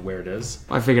know where it is?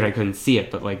 Well, I figured I couldn't see it,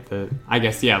 but like the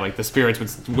spirits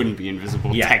wouldn't be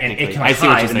invisible. Yeah, and technically. it can I see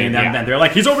what hide, you're saying. and Yeah. then they're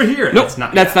like, he's over here. Nope. That's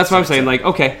not. That's what I'm so- saying. Like,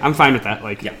 okay, I'm fine with that.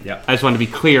 Like, Yeah. I just wanted to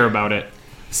be clear about it.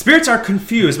 Spirits are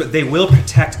confused, but they will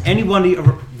protect anyone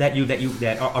that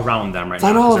are around them right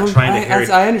Not now. all because of they're them. trying to harry.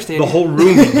 I understand. The whole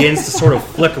room begins to sort of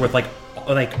flicker with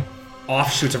like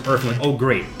offshoots of earth. And like, oh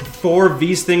great, 4 of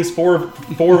these things, 4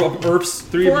 of earths,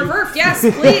 3 For of you, Earth, yes,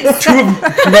 please. 2 of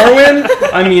Norwin.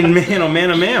 I mean, man, oh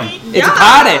man, oh man. It's a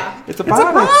party. It's a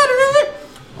party.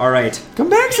 All right, Come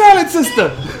back, Silent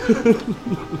Sister.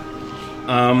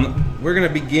 we're gonna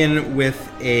begin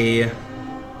with an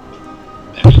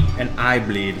eye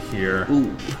bleed here.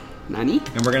 Ooh. Nani?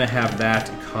 And we're going to have that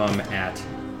come at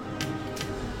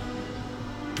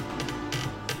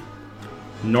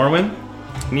Norwin.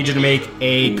 I need you to make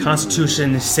a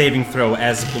Constitution saving throw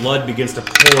as blood begins to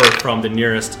pour from the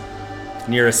nearest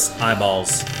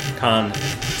eyeballs. Con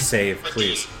save,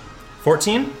 please.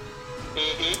 14?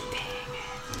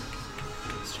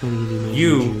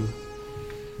 You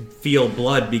feel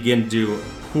blood begin to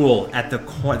pool at the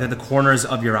corners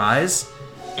of your eyes.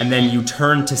 And then you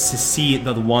turn to see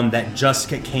the one that just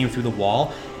came through the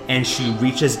wall, and she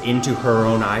reaches into her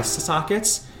own eye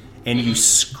sockets, and you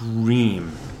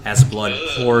scream as blood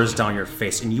pours down your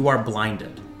face, and you are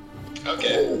blinded.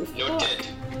 Okay, noted.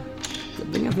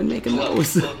 Good thing I've been making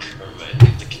those. Look,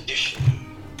 the condition.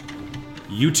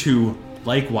 You two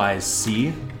likewise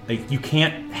see, like you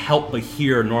can't help but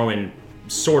hear Norwin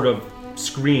sort of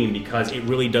scream because it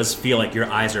really does feel like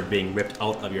your eyes are being ripped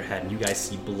out of your head, and you guys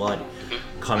see blood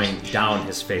coming down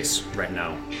his face right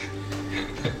now.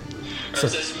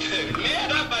 Earth says,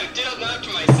 man up, I did not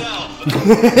to myself.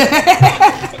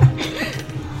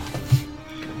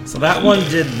 that one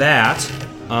did that.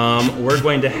 We're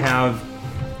going to have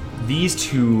these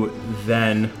two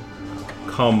then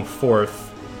come forth.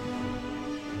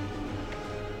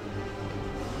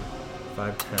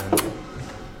 5, 10,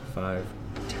 5,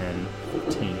 10,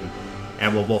 15.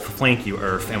 And we'll both flank you,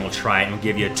 Earth, and we'll try it, and we'll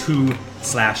give you 2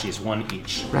 slashies, 1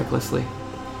 each. Recklessly.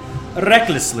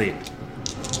 Recklessly.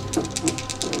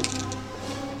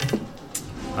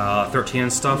 13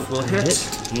 and stuff will hit.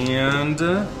 And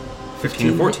 15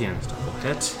 and 14 and stuff will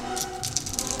hit.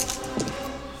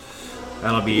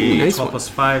 That'll be nice 12 one. plus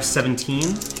 5, 17.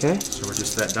 Okay. So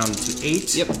reduce that down to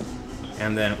 8. Yep.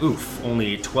 And then,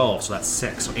 only 12, so that's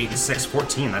 6. So 8 and 6,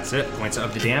 14. That's it. Points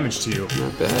of the damage to you.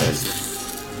 Not bad.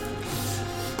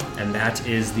 And that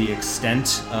is the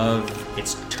extent of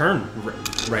its turn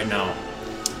right now.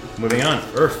 Moving on.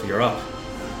 Earth, you're up.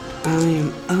 I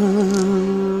am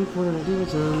up. What did I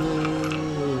do?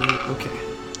 Okay.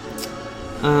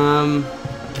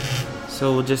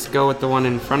 So we'll just go with the one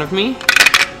in front of me.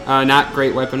 Not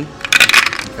great weapon.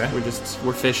 Okay.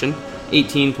 We're fishing.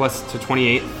 18 plus to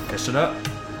 28. Fish it up.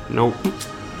 Nope.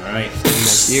 All right.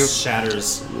 you.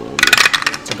 Shatters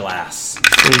to glass.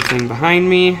 Same thing behind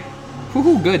me.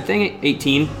 Woohoo, good thing.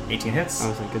 18. 18 hits. I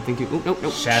was like, good thing. Oh,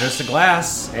 nope. Shatters to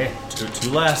glass. Hey, two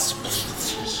less.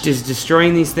 Does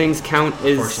destroying these things count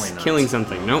as Unfortunately not. killing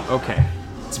something? Nope. Okay.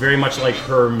 It's very much like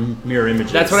her mirror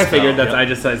images. That's what I figured. style. I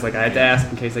was like, I had to ask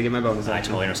in case I get my bonus. I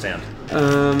totally understand.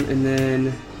 And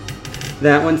then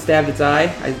that one stabbed its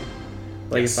eye.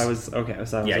 Yes. If I was okay, I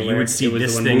was Yeah, you aware. would see It was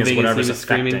this the one thing as moving whatever's and Steve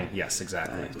was affecting. screaming. Yes,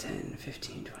 exactly. 5, 10,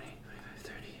 15, 20, 25,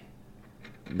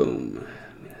 30. Boom.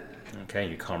 Okay,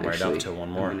 you come right up to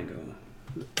one more. I'm gonna go.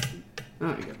 Oh,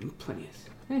 I got plenty of.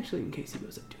 Actually, in case he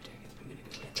goes up 2 attacks, I'm gonna go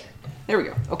right there. There we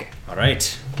go. Okay. All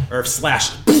right. Earth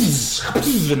slash,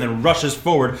 and then rushes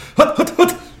forward,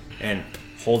 and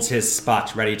holds his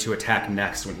spot ready to attack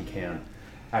next when he can.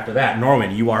 After that,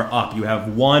 Norman, you are up. You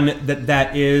have one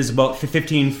that is about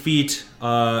 15 feet,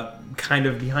 kind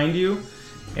of behind you,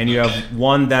 and you have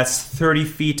one that's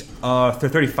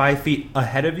 35 feet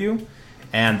ahead of you,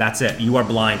 and that's it. You are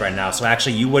blind right now, so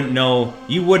actually, you would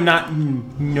not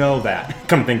know that.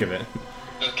 Come think of it.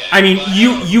 Okay. I mean,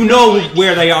 well, you know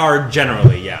where they are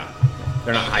generally. Yeah,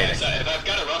 they're not hiding. So if I've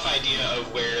got a rough idea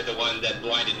of where the one that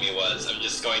blinded me was, I'm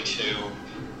just going to,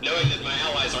 knowing that my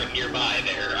allies aren't nearby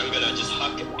there, I'm going to just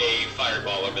huck a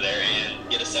fireball over there and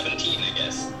get a 17, I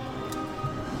guess.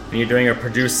 And you're doing a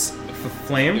produce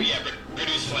flame? Yeah,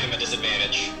 produce flame at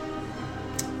disadvantage.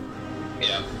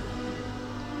 Yeah.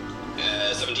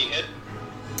 17 hit?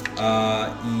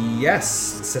 Yes.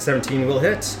 17 will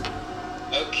hit.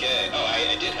 Okay. Oh,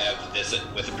 I did have this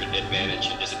with an advantage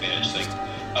and disadvantage thing.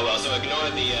 Oh well, so ignore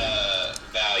the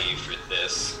value for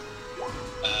this.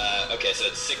 Okay, so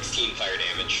it's 16 fire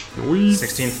damage.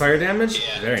 16 fire damage?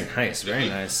 Yeah. Very nice, very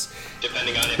nice.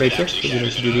 Depending on if Right it there. actually Would you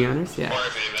like shatters to or do the not. honors? Yeah. Or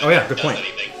if it Oh, yeah, good does point.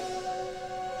 anything.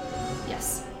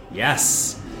 Yes.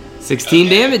 Yes. 16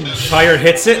 Okay. damage. Fire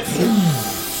hits it.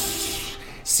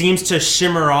 Seems to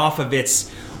shimmer off of its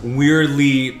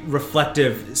weirdly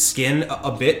reflective skin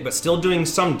a bit, but still doing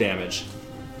some damage.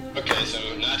 Okay, so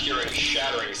not hearing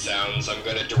shattering sounds, I'm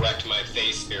going to direct my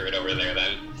phase spirit over there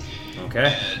then.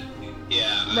 Okay. And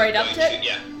yeah. I'm Right up going to it?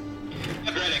 Yeah.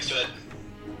 I'm right next to it.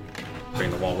 Bring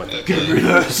the wall with it. Okay.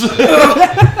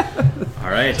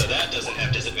 All right. So that doesn't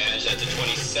have disadvantage. That's a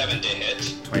 27 to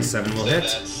hit. 27 will So hit.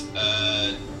 that's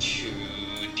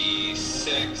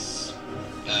 2d6.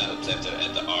 Oops, I have to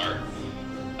add the R.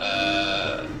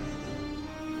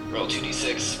 Roll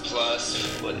 2d6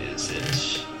 plus, what is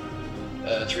it?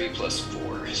 3 plus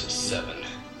 4, so 7.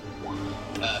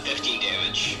 15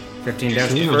 damage. 15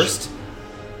 damage Damn. first.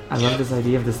 I love this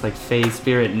idea of this like Fey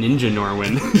Spirit Ninja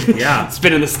Norwin. Yeah.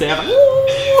 Spinning the staff. Okay,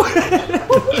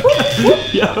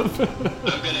 Yup. I'm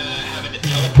gonna have it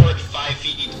teleport 5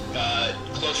 feet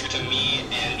closer to me,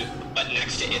 but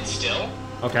next to it still.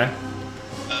 Okay.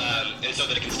 And so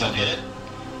that it can still hit it.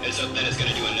 And so then it's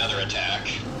gonna do another attack.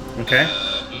 Okay.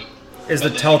 Is the but then it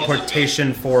gets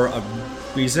teleportation for a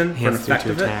reason? For an Hands through effect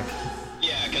to of it? attack.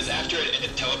 Yeah, because after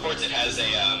it teleports, it has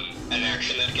an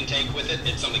action that it can take with it.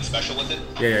 It's something special with it.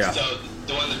 Yeah. So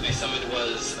the one that I summoned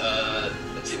was,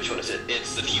 let's see, which one is it?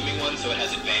 It's the fuming one, so it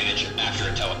has advantage after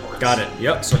it teleports. Got it.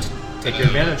 Yep. So take your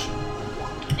advantage.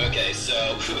 Okay,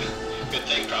 so good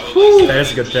thing probably. That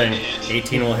is a good thing. 17 hit.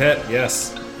 18 will hit.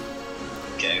 Yes.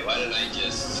 Okay, why don't I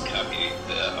just copy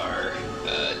the R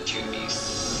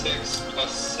 2d6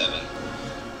 plus 7.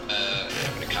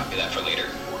 I'm gonna copy that for later.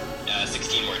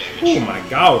 16 more damage. Oh my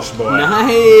gosh, boy.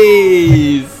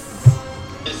 Nice.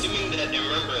 Assuming that, and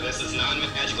remember, this is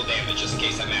non-magical damage, just in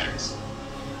case that matters.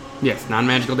 Yes,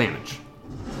 non-magical damage.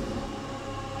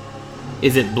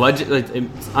 Is it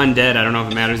it's undead? I don't know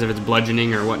if it matters if it's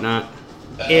bludgeoning or whatnot.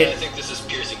 I think this is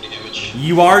piercing damage.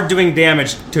 You are doing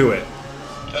damage to it.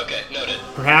 Okay, noted.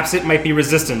 Perhaps it might be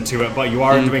resistant to it, but you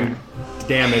are doing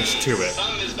damage to it.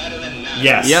 Some is better than none.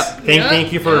 Yes. Yep.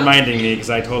 Thank you for reminding me, because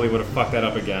I totally would have fucked that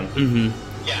up again.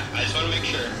 Yeah, I just want to make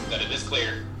sure that it is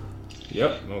clear.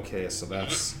 Yep. Okay, so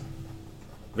that's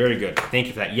very good. Thank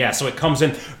you for that. Yeah, so it comes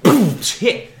in, boom,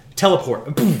 hit,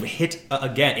 teleport, boom, hit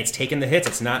again. It's taking the hits.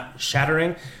 It's not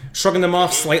shattering, shrugging them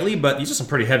off slightly, but these are some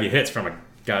pretty heavy hits from a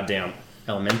goddamn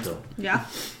elemental. Yeah.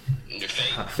 Your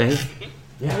fate. Faye?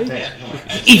 Yeah.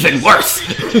 Even worse!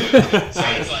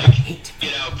 Sounds like,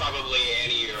 probably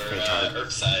Annie or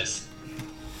Earth size.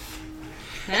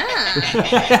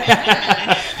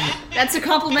 Ah. That's a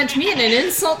compliment to me and an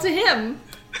insult to him.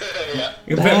 Yeah.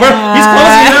 He's closing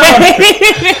down!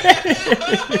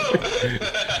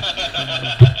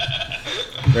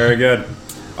 Very good.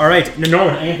 All right,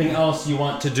 Norman, anything else you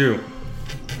want to do?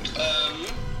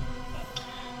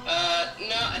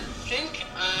 No, I think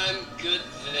I'm good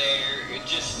there.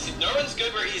 Norman's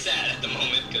good where he's at the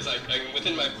moment, because I'm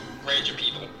within my range of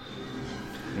people.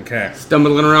 Okay.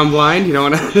 Stumbling around blind, you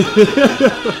don't want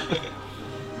to...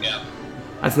 Yeah.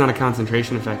 That's not a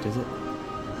concentration effect, is it?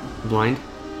 Blind?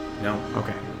 No.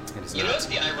 Okay. It is You know not. what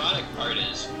the ironic part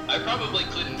is? I probably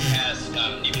couldn't cast,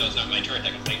 even though it's not my turn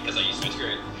technically, because I used my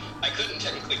spirit. I couldn't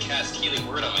technically cast Healing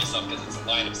Word on myself because it's a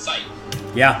line of sight.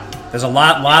 Yeah, there's a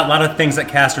lot of things that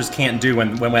casters can't do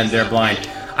when they're blind.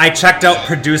 I checked out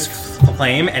Produce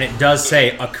Flame, and it does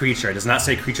say a creature. It does not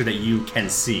say a creature that you can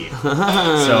see. So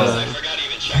I forgot to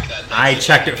even check that. I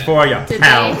checked it for you, Did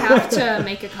pal. they have to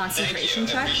make a concentration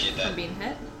Thank you, I check appreciate that. from being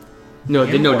hit? No,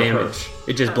 it did no Him or damage.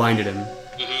 It just blinded him.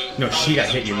 No, she got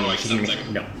hit. You mean she didn't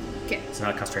Something. No, Okay. it's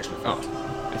not a concentration effect. Oh,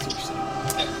 I see what you're saying.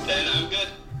 Then I'm good.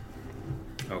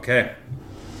 Okay.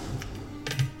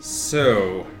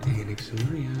 So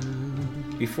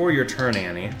before your turn,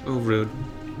 Annie. Oh, rude.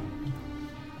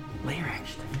 Layer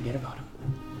action. Forget about him.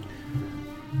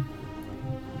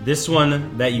 This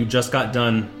one that you just got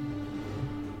done.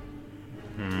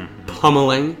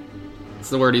 Pummeling. That's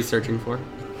the word he's searching for.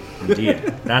 Indeed,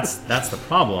 that's the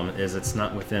problem. Is it's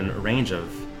not within range of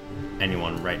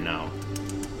anyone right now.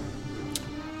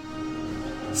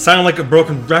 Sound like a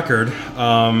broken record.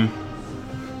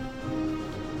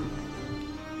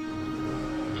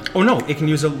 Oh no! It can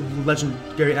use a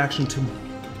legendary action to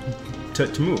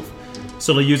move.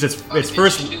 So it'll use its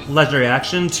first legendary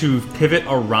action to pivot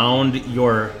around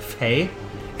your Fae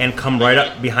and come right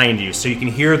up behind you. So you can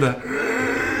hear the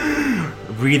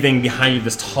breathing behind you.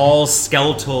 This tall,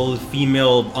 skeletal,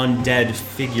 female undead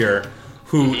figure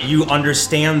who you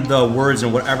understand the words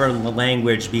in whatever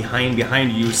language behind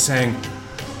you saying,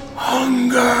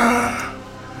 "Hunger.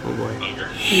 Oh boy.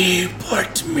 He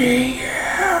put me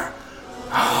here.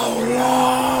 How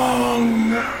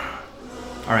long?"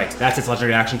 All right, that's its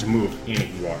legendary action to move. Annie,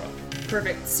 you are up.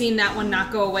 Perfect. Seeing that one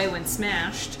not go away when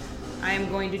smashed, I am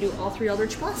going to do all 3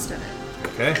 Eldritch Blast at it.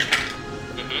 Okay.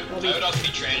 I would also be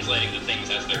translating the things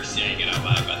as they're saying it out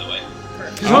loud, by the way.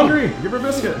 Perfect. She's hungry. Give her a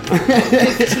biscuit.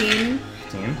 15,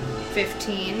 15.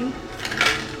 15,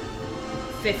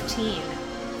 15.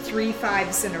 3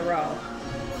 5s in a row.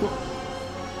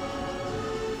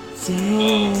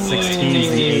 16 is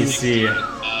the AC.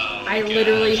 I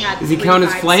literally had. Does he 3 count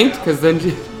as 5s flanked? go. Because then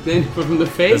from the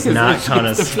face. Does not count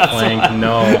as flank.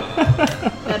 No.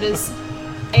 That is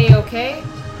A-okay.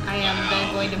 I am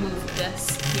then going to move this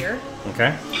here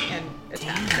Okay. and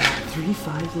attack that. 3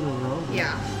 5s in a row.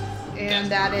 Yeah. And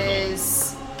that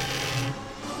is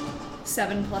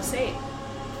 7 plus 8.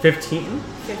 15.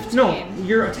 15. No,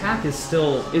 your attack is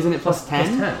still. Isn't it plus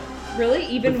 10? Plus 10. Really?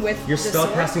 Even with Your the spell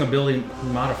sword? casting ability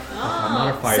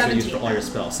modifiers that you use for 17. all your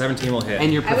spells. 17 will hit.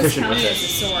 And you're I was proficient with counting it. as a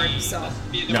sword, so.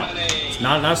 No, it's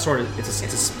not a sword. It's a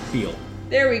spiel.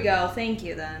 There we go. Thank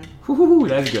you then. Woohoo,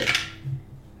 that's good.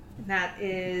 That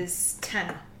is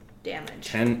 10 damage.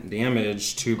 10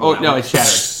 damage to. Oh, no, it's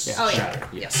shattered. Yeah. Oh, yeah. Shattered.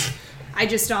 Yes. I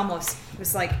just almost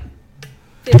was like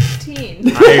 15.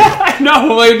 I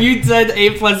know, when you said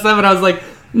 8 plus 7, I was like,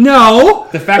 no!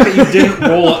 The fact that you didn't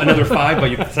roll another 5,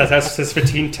 but you says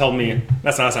 15, tell me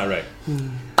that's not right.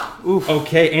 Oof.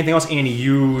 Okay, anything else, Annie?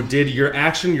 You did your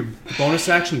action, your bonus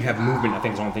action. You have movement. I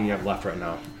think is the only thing you have left right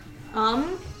now.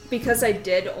 Because I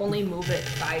did only move it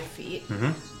 5 feet,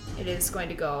 Mm-hmm. it is going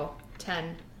to go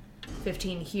 10,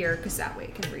 15 here, because that way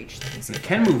it can reach things. It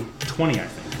can move 20, I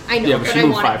think. I know, Yeah, but but she I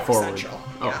moved want 5 it more forward. central.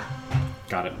 Oh. Yeah.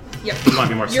 Got it. Yep. You want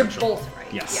to be more You're central. both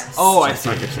right. Yes. Oh, I see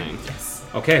what you're saying. Yes.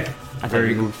 Okay. I thought Very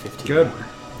you moved 15. good.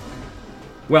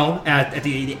 Well, at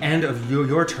the end of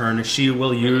your turn, she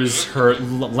will use her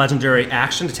legendary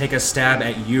action to take a stab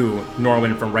at you,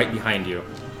 Norwin, from right behind you.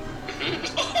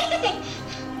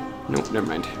 Nope, never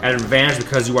mind. At advantage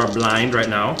because you are blind right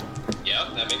now. Yeah,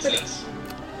 that makes sense.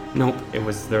 Nope, there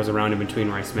was a round in between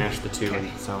where I smashed the 2, and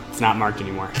so it's not marked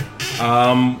anymore.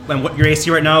 And what your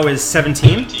AC right now is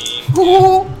 17?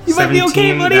 Oh, you might be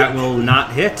okay, 17, buddy. that will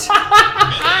not hit.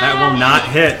 That will not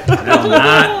hit. That will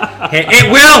not hit.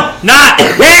 It will not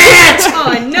hit!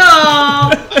 Oh no!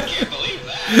 I can't believe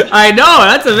that. I know,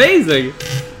 that's amazing.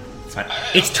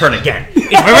 It's turn again.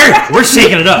 We're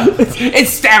shaking it up.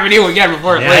 It's stabbing you again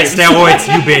before it Yeah, leaves. it's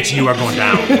you bitch. You are going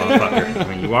down, motherfucker. I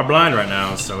mean, you are blind right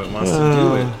now, so it wants to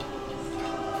do it.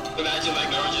 Imagine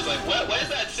like Norman's just like, what is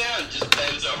that sound? Just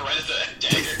bends over right as a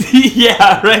dagger.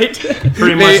 Yeah, right?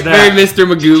 Pretty much that. Very Mr.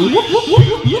 Magoo.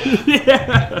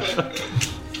 Yeah.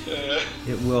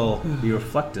 It will be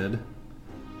reflected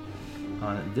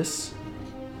on this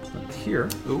plate here.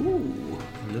 Ooh.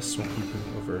 And this one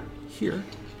over here.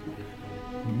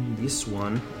 This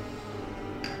one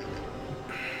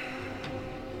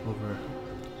over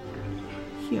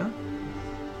here.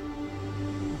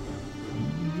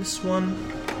 This one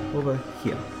over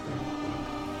here.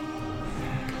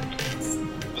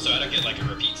 So I don't get like a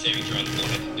repeat saving throw on the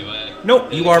bullet, do I?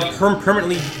 Nope, you are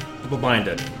permanently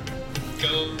blinded.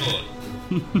 Go.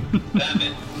 Damn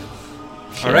it.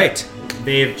 All right,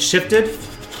 they've shifted,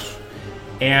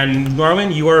 and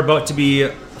Norwin, you are about to be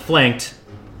flanked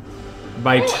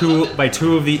by two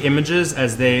of the images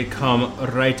as they come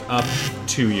right up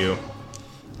to you.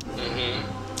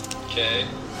 Okay.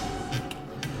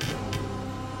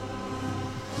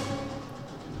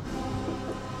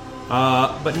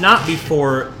 But not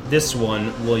before this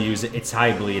one will use its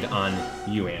high bleed on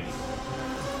you, Annie.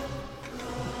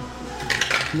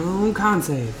 No con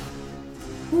save.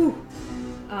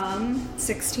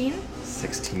 16.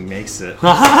 16 makes it. 16 makes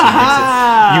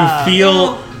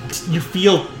it. You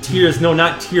feel tears, no,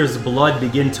 not tears, blood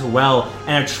begin to well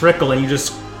and a trickle, and you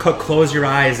just close your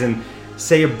eyes and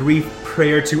say a brief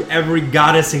prayer to every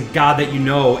goddess and god that you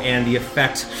know, and the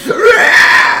effect,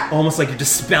 almost like you're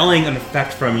dispelling an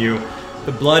effect from you.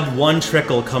 The blood, one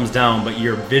trickle comes down, but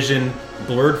your vision,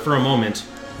 blurred for a moment,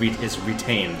 is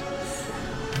retained.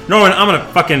 Norman, I'm gonna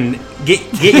fucking get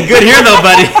you good here though,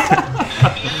 buddy.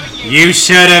 You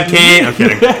should have came. I'm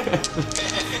kidding.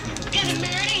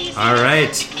 All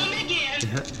right.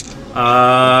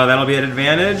 That'll be an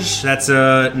advantage. That's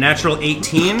a natural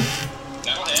 18.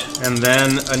 And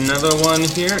then another one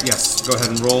here. Yes, go ahead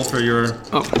and roll for your...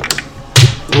 Oh.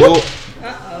 Roll.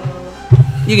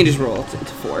 Uh-oh. You can just roll it to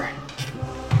 4.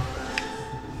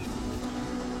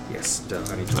 Yes,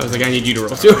 I need I was like, I need you to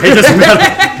roll too. It doesn't matter.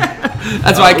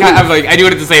 That's why I was like, I do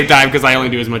it at the same time because I only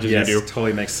do as much as Yes, you do.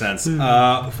 totally makes sense.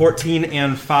 14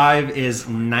 and 5 is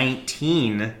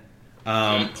 19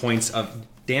 points of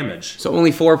damage. So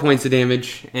only 4 points of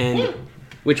damage, and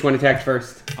which one attacked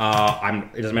first? It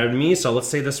doesn't matter to me, so let's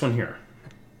say this one here.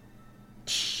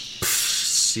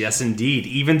 Yes, indeed.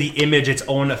 Even the image, its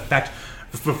own effect,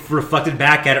 reflected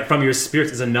back at it from your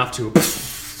spirits, is enough to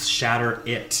shatter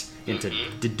it into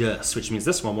dust, which means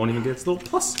this one won't even get its little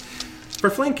plus for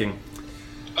flanking.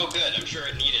 Oh, good. I'm sure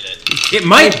it needed it. It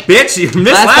might, bitch. You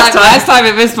missed last time. Last time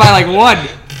it missed by like 1.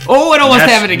 Oh, it almost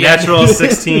happened again. Natural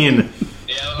 16.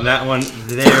 Yeah. That one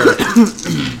there.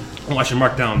 Oh, I should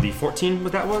mark down the 14,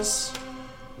 what that was?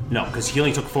 No, because he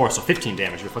only took 4, so 15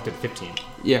 damage. Reflected 15.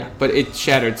 Yeah, but it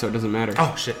shattered, so it doesn't matter.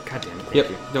 Oh, shit. God damn it. Thank Yep,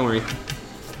 you. don't worry.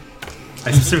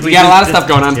 I specifically We got a lot of stuff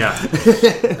going on. Yeah.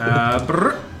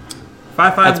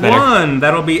 5, 5, 1.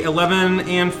 That'll be 11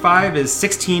 and 5 is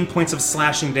 16 points of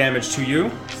slashing damage to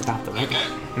you. Stop the record.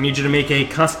 I need you to make a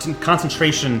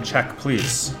concentration check,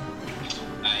 please.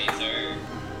 Aye, sir.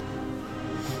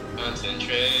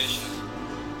 Concentration.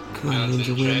 Come on,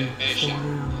 Ninja Win. Concentration.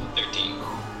 13.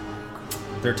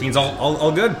 13's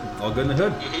all good. All good in the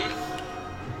hood.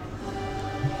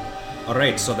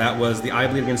 Alright, so that was the eye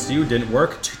bleed against you. Didn't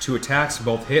work. Two attacks,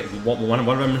 both hit. One of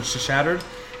them is shattered.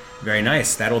 Very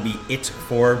nice. That'll be it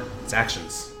for its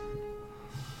actions.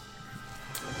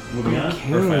 Moving on.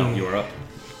 Raphael, you are up.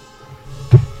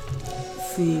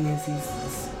 Seeing as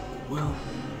he's... Well...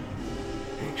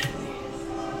 Actually...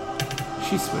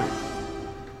 She's smart.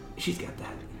 She's got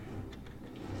that.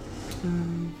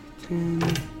 10,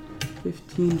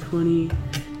 15, 20,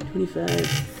 25,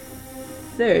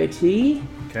 30.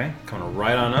 Okay, coming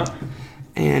right on up.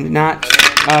 And not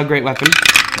a great weapon.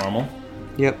 Normal.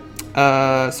 Yep.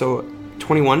 So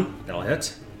 21. That'll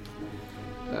hit.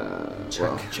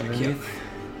 Check. Check.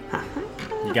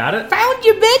 You got it? Found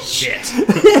you, bitch! Shit.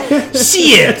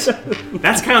 Shit!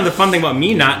 That's kind of the fun thing about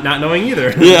me not knowing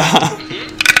either. Yeah.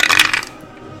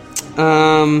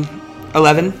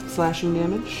 11 slashing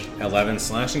damage. 11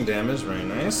 slashing damage, very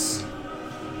nice.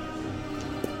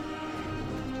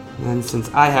 And since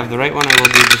I have the right one, I will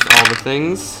do just all the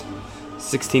things.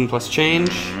 16 plus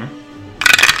change.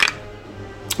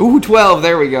 Ooh, 12,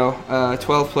 there we go.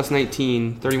 12 plus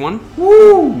 19, 31.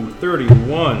 Woo!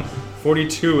 31.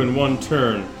 42 in one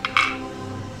turn.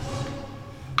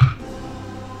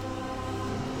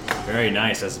 Very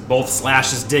nice, as both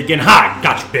slashes dig in. Ha!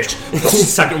 Gotcha, bitch!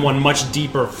 Second one much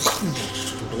deeper.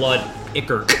 Blood,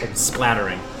 ichor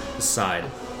splattering the side.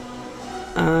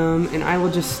 And I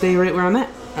will just stay right where I'm at.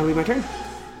 That'll be my turn.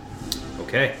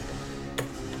 Okay.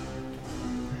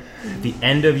 At the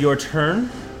end of your turn,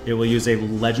 it will use a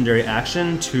legendary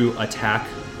action to attack.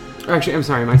 Actually, I'm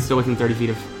sorry, am I still within 30 feet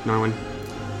of Norwin?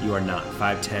 You are not.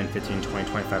 5, 10, 15, 20,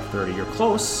 25, 30. You're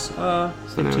close. So now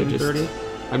I 15, just 30.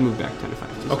 I moved back 10 to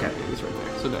 5. Okay. It's right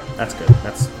there. So there. That's good.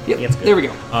 That's Yep, it's good. there we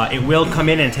go. It will come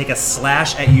in and take a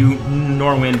slash at you,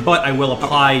 Norwin, but I will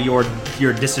apply your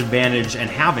disadvantage and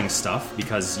having stuff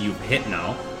because you've hit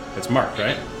now. It's marked,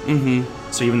 right?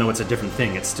 Mm-hmm. So even though it's a different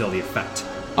thing, it's still the effect.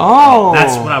 Oh!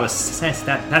 That's what I was saying.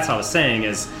 That's what I was saying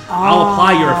is I'll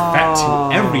apply your effect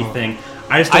to everything.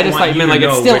 I just thought want you meant to like know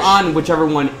it's still which, on whichever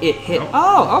one it hit. Nope.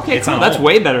 Oh, okay, It's cool. on That's all.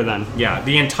 way better then. Yeah,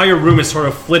 the entire room is sort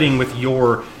of flitting with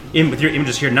your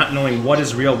images here, not knowing what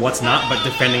is real, what's not, but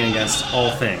defending against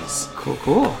all things.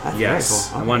 Cool. That's Yes,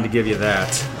 very cool. I wanted to give you that.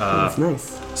 That's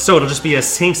nice. So it'll just be a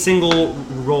single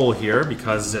roll here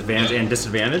because advantage and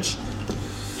disadvantage.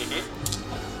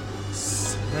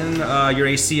 And your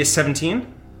AC is 17.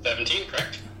 17,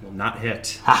 correct. Will not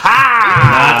hit.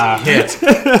 Ha! Not hit.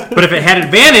 But if it had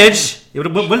advantage, it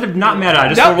would have not mattered. I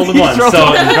just Nope, rolled a 1, you rolled so a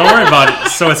one. don't worry about it.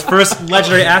 So its first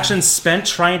legendary action spent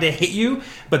trying to hit you,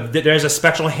 but there's a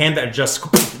spectral hand that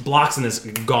just blocks and is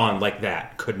gone like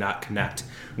that. Could not connect.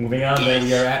 Moving on, then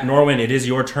you're at Norwin. It is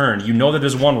your turn. You know that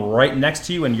there's one right next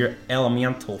to you and your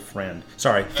elemental friend.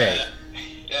 Sorry, Faye.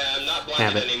 I'm not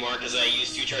Have blinded it. anymore because I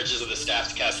used 2 charges of the staff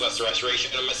to cast Lesser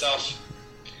Restoration on myself.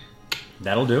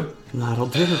 That'll do. That'll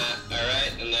do.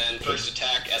 Alright, and then first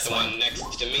attack at the one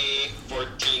next to me.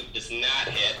 14 does not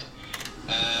hit.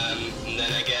 And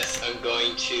then I guess I'm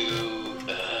going to...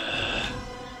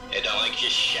 I don't like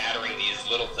just shattering these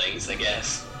little things, I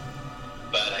guess.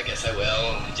 But I guess I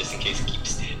will, just in case it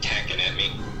keeps attacking at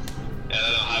me. And then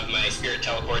I'll have my spirit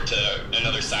teleport to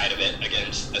another side of it again,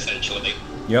 essentially.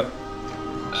 Yep.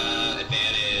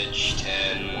 Advantage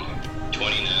 10,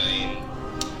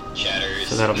 29, shatters.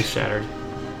 So that'll be shattered.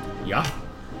 Yeah.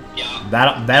 Yeah.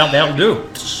 That'll do. Alright,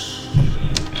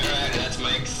 that's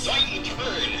my exciting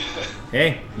turn.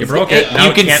 Hey, you broke it. Now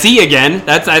You it can can't- see again.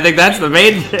 I think that's the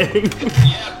main thing.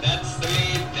 Yeah, that's the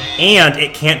main thing. And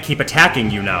it can't keep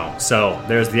attacking you now. So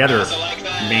there's the other Also like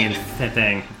that. main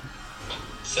thing.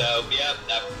 So, yeah,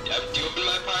 I'm doing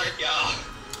my part, y'all.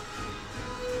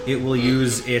 It will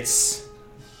use its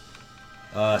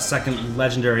second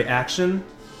legendary action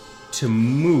to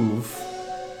move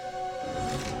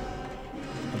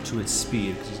up to its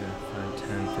speed, because he's got 5,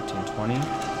 10, 15, 20.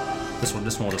 This one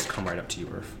will just come right up to you,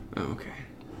 Irf. Oh, okay.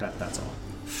 That's all.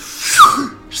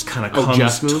 Just kind of comes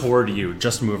just move? toward you.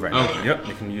 Just move right now. Okay. Yep,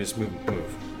 you can use move.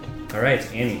 All right,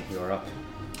 Annie, you're up.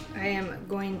 I am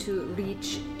going to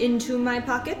reach into my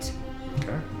pocket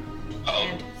Okay. Oh,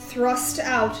 and thrust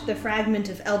out the fragment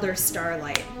of Elder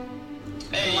Starlight,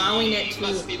 hey, allowing it to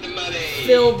must be the money.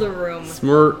 fill the room.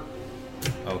 Smart.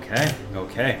 Okay.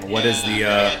 What is the?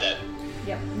 I had that.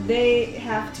 Yep. They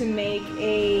have to make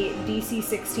a DC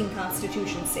 16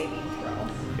 Constitution saving throw.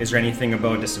 Is there anything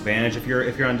about disadvantage if you're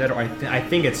undead? Or I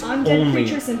think it's Undead only.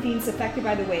 creatures and fiends affected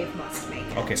by the wave must make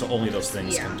it. Okay, so only those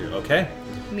things Yeah. can do. Okay.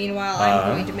 Meanwhile,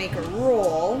 I'm going to make a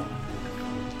roll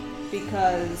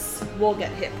because we'll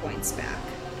get hit points back.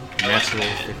 Natural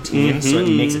 15, so it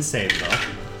makes it save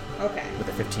though Okay. with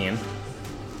a 15.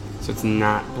 So it's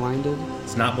not blinded?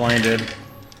 It's not blinded.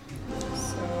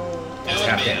 So It's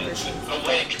half damage.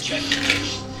 Awake, check.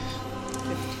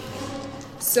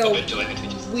 So Mental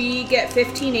advantages. we get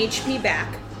 15 HP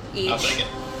back I'll take each, it.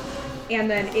 and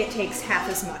then it takes half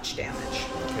as much damage.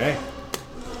 Okay.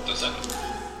 No second.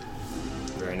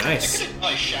 Very I nice. could have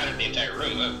probably shattered the entire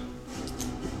room, though.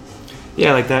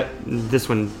 Yeah, like that. This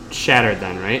one shattered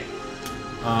then, right?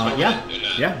 Yeah.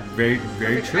 Very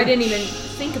true. I didn't even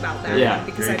think about that Yeah,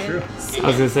 because very I didn't true. see I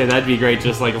was it. gonna say that'd be great,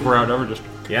 just like if we're outnumbered, just.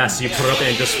 Yeah, so you put it up and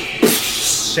it just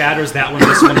shatters that one.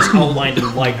 This one is outlined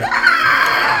in light.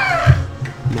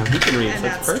 Now he can reach. And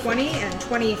That's that's perfect. 20 and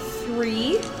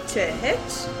 23 to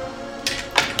hit.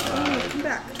 come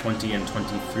back. 20 and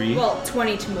 23. Well,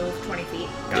 20 to move, 20 feet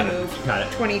to move. Got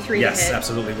it. 23 Yes, to hit.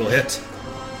 absolutely will hit.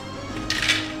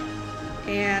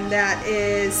 And that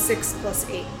is 6 plus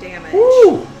 8 damage.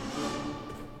 Woo!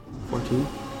 14.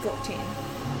 14.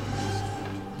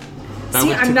 That See,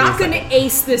 one took I'm me not a going second. to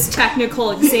ace this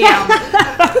technical exam. I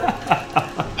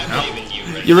believe in you,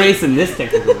 Rick. You're racing this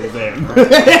technical exam.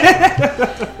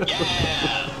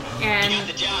 Yeah! And You got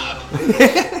the job.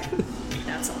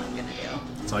 that's all I'm going to do.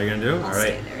 That's all you're gonna do? I'll All right.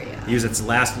 stay there, yeah. Use its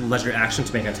last legendary action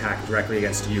to make an attack directly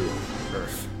against you,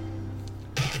 Earth.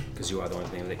 Because you are the only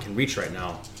thing that can reach right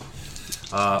now.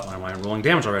 Why am I rolling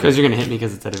damage already? Because you're going to hit me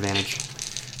because it's at advantage.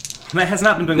 That has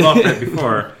not been doing well for it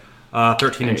before.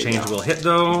 13 and There you change go. will hit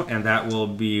though, and that will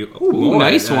be Ooh,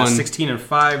 nice one. 16 and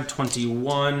 5,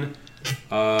 21.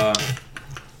 Halved.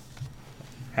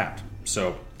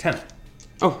 So 10.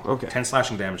 Oh, okay. 10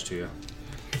 slashing damage to you.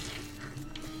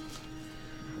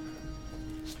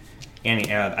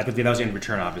 Annie, I believe that was the end of your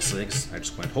turn, obviously, because I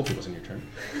just went, hopefully it wasn't your turn.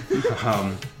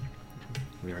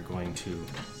 We are going to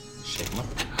shake him up.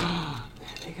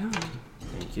 There you go.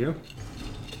 Thank you.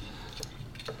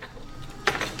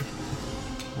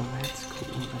 Well, that's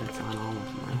cool that it's on all of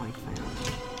them. I like that.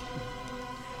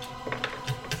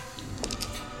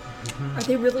 Are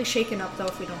they really shaken up, though,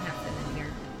 if we don't have them in here?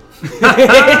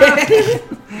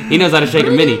 He knows how to shake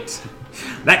a mini.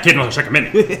 That kid knows how to shake a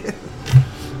minute.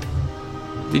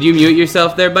 Did you mute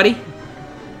yourself there, buddy?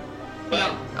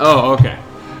 But Oh, okay.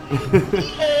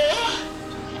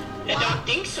 I don't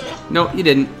think so. No, you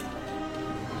didn't.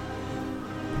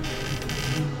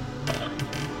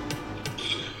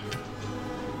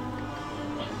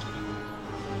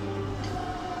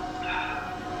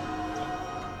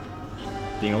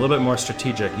 Being a little bit more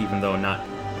strategic, even though not,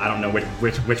 I don't know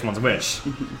which one's which.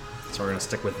 So we're gonna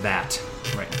stick with that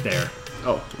right there.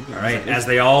 Oh. All right, as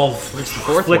they all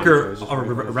fourth flicker one?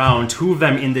 around, two of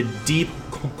them in the deep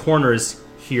corners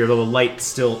here, though the light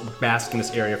still basking this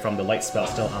area from the light spell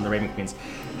still on the Raven Queen's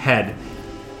head.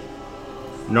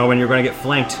 Know when you're going to get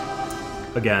flanked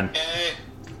again. Hey,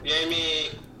 Jamie.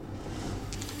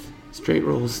 Straight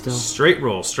rolls still. Straight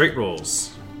rolls.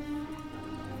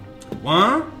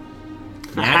 One.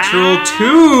 Natural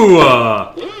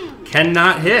 2.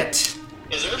 Cannot hit.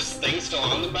 Is Earth's thing still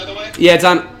on them, by the way? Yeah, it's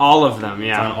on all of them, On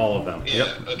yeah. all of them.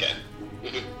 Yeah, Yep. okay.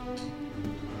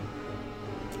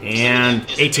 And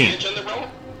 18. Disadvantage on the roll?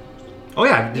 Oh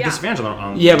yeah, Yeah. disadvantage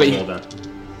on Yeah, but the he- roll then.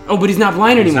 Oh, but he's not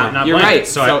blind He's anymore. not You're blind. right.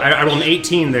 So, I rolled an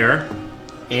 18 there,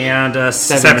 and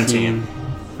 17.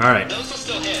 All right. Those will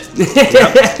still hit.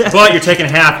 But you're taking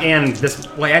half, and this.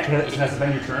 Well, actually, has it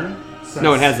been your turn?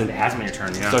 No, it hasn't. It hasn't been your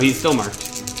turn. Yeah. So he's still marked.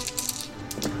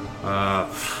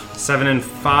 7 and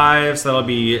 5, so that'll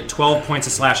be 12 points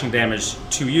of slashing damage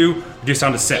to you. Reduced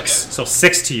down to 6, Okay. so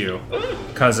 6 to you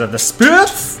because of the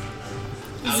Spies.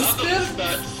 I love those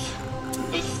spots.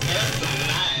 Those spots are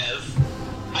nice.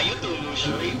 How you doing,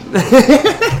 Sharif?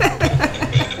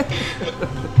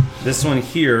 This one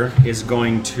here is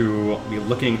going to be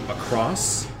looking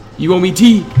across. You owe me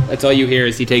tea. That's all you hear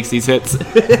as he takes these hits.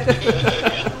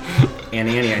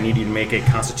 Annie, I need you to make a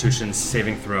Constitution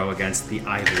saving throw against the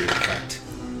Ivory effect.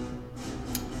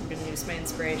 I'm going to use my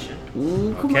inspiration.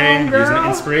 Ooh, come Okay, on, using girl.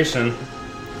 inspiration.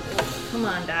 Come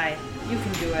on, Die. You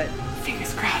can do it.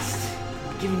 Fingers crossed.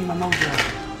 I'm giving you my mojo.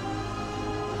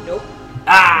 Nope.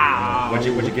 Ah! What'd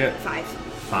you get? 5.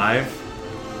 5.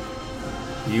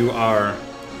 You are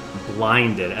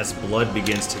blinded as blood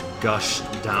begins to gush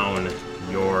down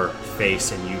your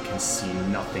face and you can see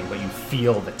nothing, but you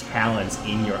feel the talons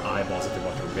in your eyeballs as they're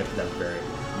about to rip them very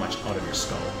much out of your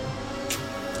skull.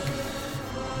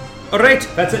 Alright,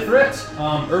 that's it for it.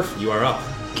 Earth, you are up.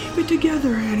 Keep it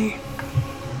together, Annie.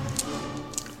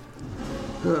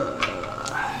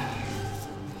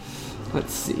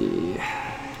 Let's see.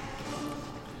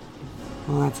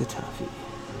 Well, that's a toughie.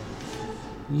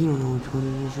 You don't know which one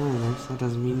it is either, so that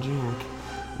doesn't mean jack.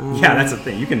 Yeah, that's the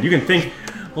thing. You can think,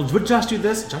 well, would Josh do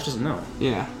this? Josh doesn't know.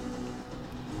 Yeah.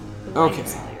 The Okay.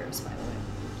 wine's all yours, by the way.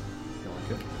 You don't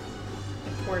like it? I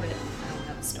poured it. I don't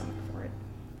have a stomach for it.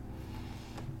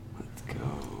 Let's go.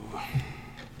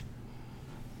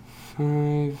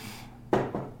 5.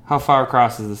 How far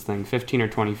across is this thing? 15 or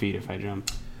 20 feet if I jump?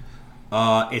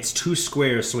 It's 2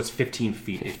 squares, so it's 15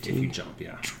 feet if you jump,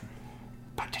 yeah.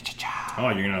 Oh,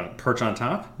 you're gonna perch on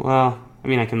top? Well, I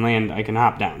mean, I can land, I can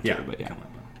hop down, Yeah, too, but yeah. come on.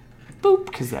 Boop,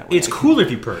 because that way. It's cooler if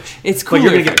you perch. It's But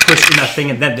you're cooler gonna if get pushed in that thing,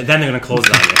 and then they're gonna close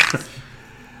it on you.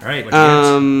 All right, what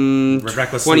you get?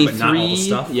 Recklessly, but not all the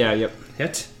stuff. Yeah, yep.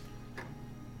 Hit?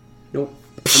 Nope.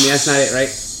 I mean, that's not it, right?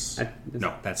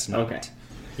 No, that's not Okay. it.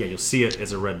 Yeah, you'll see it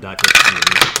as a red dot.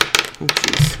 Underneath. Oh,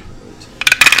 jeez.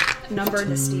 Number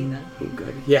to Steven. Oh,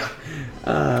 good. Yeah.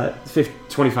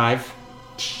 25.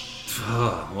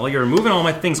 Well, you're moving all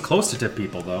my things closer to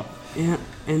people, though. Yeah,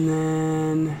 and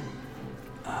then...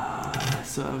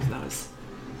 so that was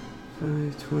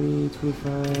 5, 20,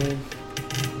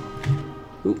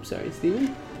 25... Oops, sorry,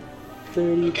 Steven.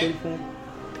 30, Okay. 35...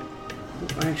 Oh,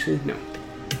 actually, no.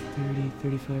 30,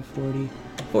 35, 40...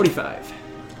 45.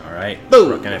 All right. Boom.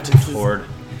 We're gonna have to toward.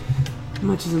 How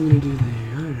much is I'm gonna do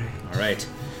there? Alright. All right.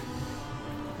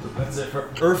 That's it for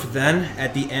Earth. Then,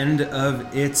 at the end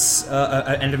of its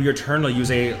end of your turn, it'll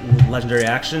use a legendary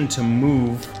action to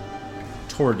move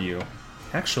toward you.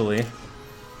 Actually, it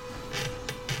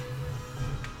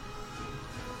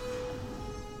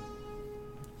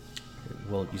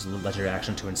will use a legendary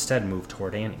action to instead move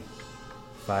toward Annie.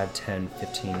 5, 10,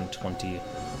 15, 20,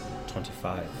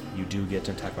 25. You do get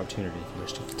an attack opportunity if you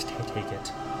wish to take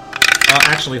it.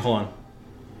 Actually, hold on.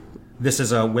 This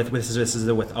is a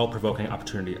without provoking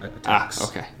opportunity attacks.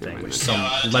 okay. Thing, which A some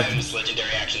lot of times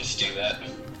legendary actions do that.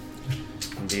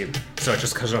 indeed. So it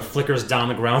just kind of flickers down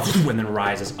the ground and then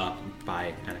rises up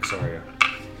by Anaxoria.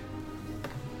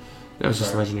 That was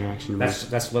just legendary action.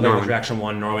 That's Norman. legendary action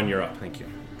 1. Norman, you're up. Thank you.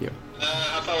 Yep.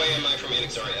 How far away am I from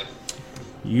Anaxoria?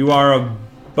 You are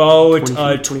about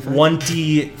 20 feet, 25?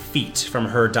 20 feet from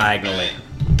her diagonally.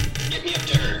 Get me up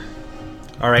to her.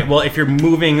 All right. Well, if you're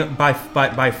moving by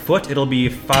foot, it'll be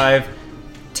 5,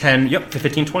 10. Yep,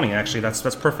 15, 20. Actually, that's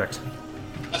perfect.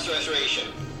 That's restoration.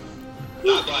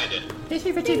 Not blinded. By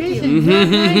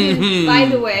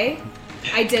the way,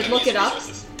 I did look it up.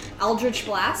 Resources. Eldritch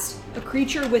Blast, a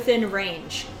creature within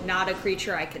range, not a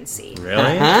creature I can see.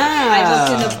 Really? I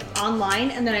looked in the online,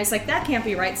 and then I was like, that can't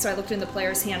be right. So I looked in the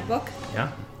player's handbook.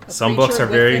 Yeah. A Some books are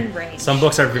creature very. within range. Some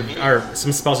books are.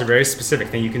 Some spells are very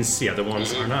specific. Then you can see. Other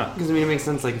ones are not. Because I mean, it makes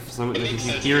sense. Like if someone, like, if you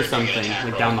sense hear if you're doing an something attack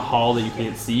like roll. down the hall that you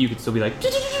can't see, you could still be like, and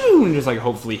just like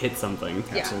hopefully hit something.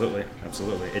 Yeah. Absolutely.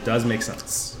 Absolutely. It does make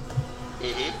sense.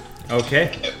 Mm-hmm.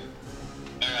 Okay.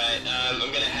 Alright, I'm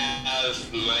gonna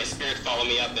have my spirit follow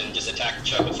me up and just attack the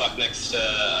Chucklefuck next to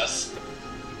us.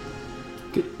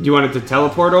 Do you want it to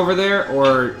teleport over there,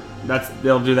 or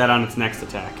they'll do that on its next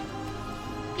attack?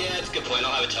 Yeah, it's a good point.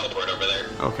 I'll have a teleport over there.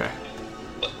 Okay.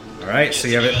 All right. So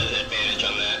you have it. An advantage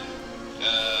on that.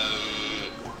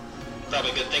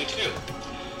 Probably a good thing too.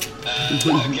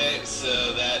 Okay,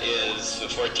 so that is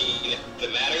 14 if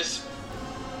it matters.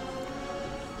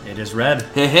 It is red.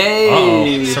 Hey.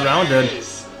 Uh-oh. Surrounded.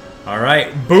 All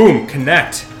right. Boom.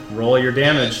 Connect. Roll your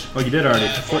damage. Oh, you did already.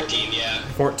 14, yeah.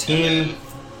 14.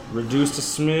 Reduced a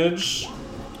smidge.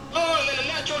 Oh, and then a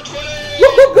natural 20!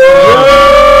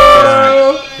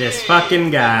 This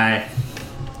fucking guy.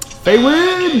 They win.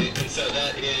 Okay, and so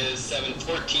that is 7,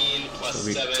 14 plus So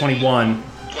we- 7. 21.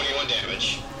 21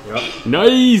 damage. Yep.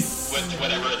 Nice. With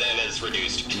whatever then is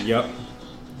reduced. Yep.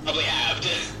 Probably halved.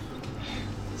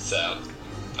 So,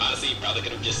 honestly, you probably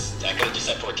could have just, I could have just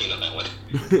said 14 on that one.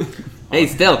 Hey,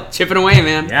 still chipping away,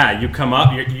 man. Yeah. You come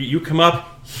up. You come up.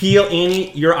 Heal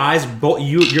Annie. Your eyes.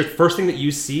 Your first thing that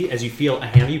you see as you feel a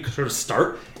hand, you sort of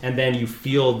start, and then you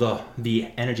feel the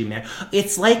energy. Man,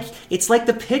 it's like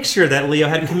the picture that Leo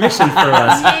had commissioned for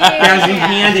us. Grabs your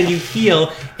hand and you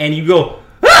heal, and you go.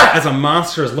 "Ah!" As a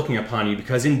monster is looking upon you,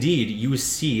 because indeed you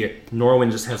see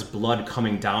Norwin just has blood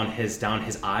coming down his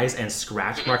eyes and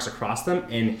scratch marks across them,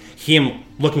 and him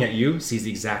looking at you sees the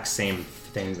exact same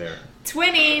thing there.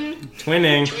 Twinning.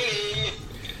 Twinning.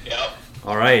 Yep.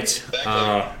 All right.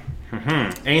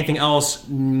 Anything else,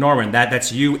 Norman?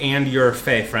 That's you and your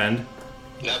Fey friend.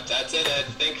 Nope, that's it, I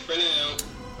think, for now.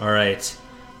 All right.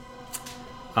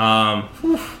 Oh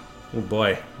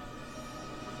boy.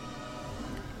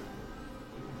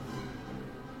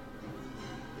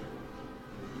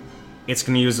 It's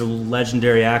going to use a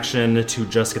legendary action to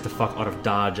just get the fuck out of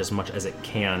dodge as much as it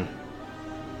can.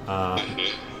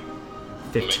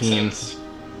 15, Makes sense.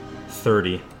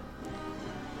 30.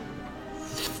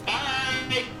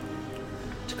 Bye!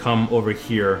 To come over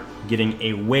here, getting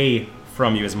away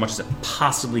from you as much as it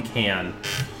possibly can.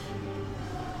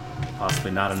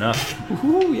 Possibly not enough.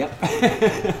 Ooh, yep.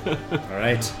 All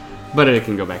right. But it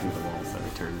can go back into the walls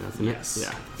every turn, doesn't it?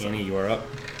 Yes. Yeah. Annie, you are up.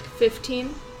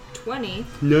 15, 20.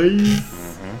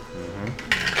 Nice.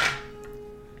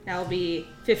 That'll be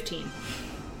 15.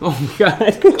 Oh my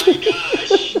god.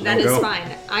 Gosh! That is go.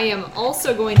 fine. I am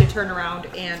also going to turn around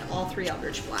and all 3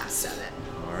 Eldritch Blasts at it.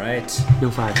 All right. No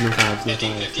fives, no fives, no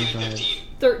 15, fives, 15, no fives. 15.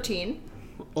 13,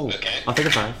 Oh, Okay. I'll take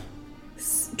a 5.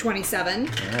 27, All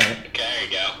right. Okay, there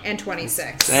you go. and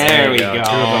 26. There we Two of them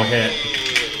go. hit.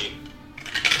 Hey.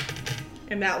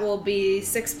 And that will be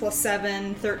 6 plus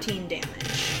 7, 13 damage.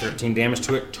 13 damage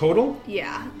to it total.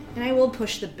 Yeah. And I will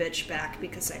push the bitch back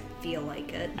because I feel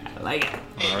like it. I like it.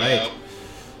 All right.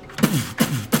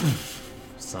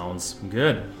 Sounds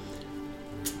good.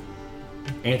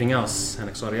 Anything else,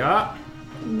 Anaxoria?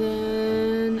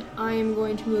 Then I am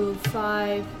going to move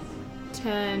 5,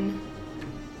 10,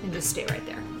 and just stay right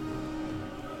there.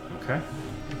 Okay.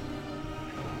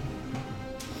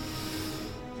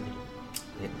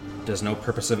 It does no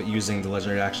purpose of it using the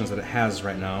legendary actions that it has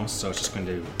right now, so it's just going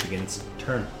to begin its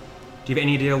turn. Do you have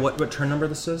any idea what turn number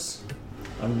this is?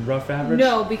 On rough average?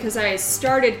 No, because I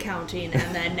started counting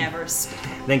and then never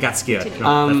stopped. Then got skipped.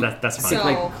 No, that's fine. It's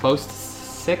like close to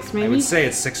 6, maybe? I would say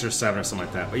it's 6 or 7 or something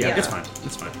like that. But yeah, Yeah. it's fine.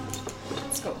 It's fine.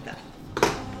 Let's go with that.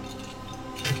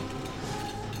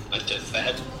 What does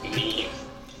that mean?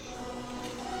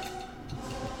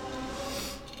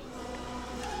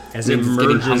 As it Means it's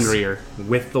getting merges hungrier.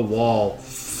 with the wall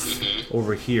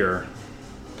over here.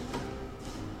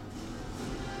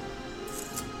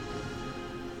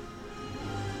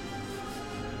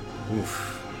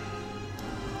 Oof.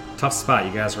 Tough spot.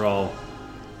 You guys are all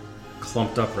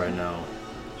clumped up right now.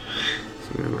 So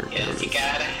I'm gonna mark Yes, down. you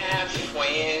gotta have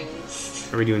friends.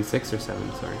 Are we doing 6 or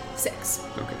 7? Sorry. 6.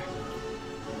 Okay.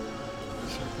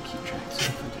 So I can keep track. So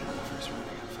if I did it on the first round,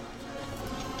 I got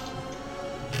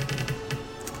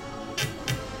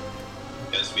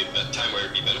 5. There's be a time where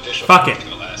it'd be beneficial. Fuck it.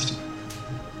 To last.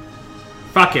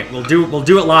 Fuck it. We'll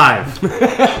do it live.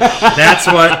 That's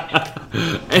what.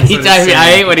 Anytime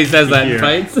I hate when he says that in Here.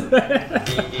 fights.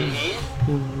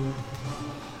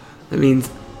 That means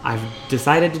I've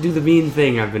decided to do the mean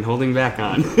thing I've been holding back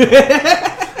on.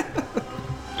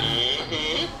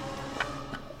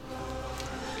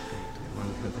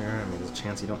 One hit there. I mean, there's a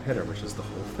chance you don't hit her, which is the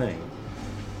whole thing.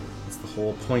 It's the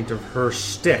whole point of her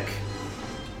shtick.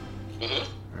 All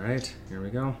right, here we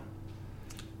go.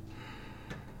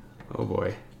 Oh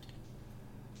boy.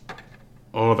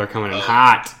 Oh, they're coming in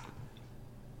hot.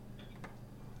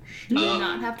 Do they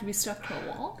not have to be stuck to a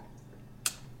wall?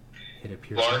 It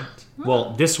appears. Or- not.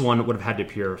 Well, this one would have had to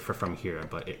appear from here,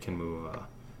 but it can move.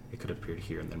 It could appear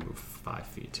here and then move 5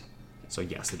 feet. So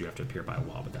yes, they do have to appear by a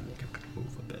wall, but then they can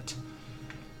move a bit.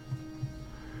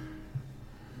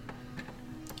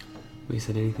 We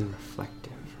said anything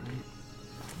reflective,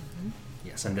 right?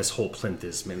 Yes, and this whole plinth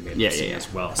is made of Yeah.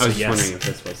 as well. I So was just yes, wondering if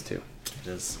this was too. it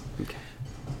is. Okay.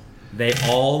 They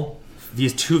all,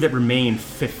 these two that remain,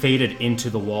 faded into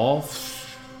the wall,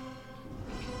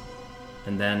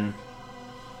 and then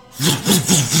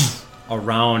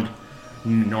around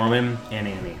Norman and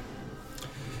Amy.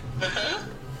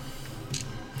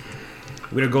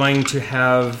 We're going to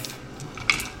have.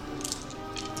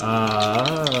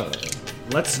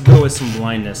 Let's go with some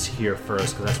blindness here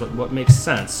first, because that's what makes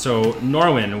sense. So,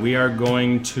 Norwin, we are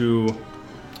going to.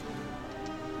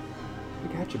 I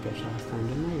got you bitch last time,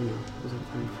 didn't I? Or no? Was it the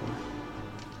time before?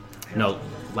 No,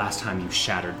 last time you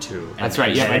shattered two. And- That's right,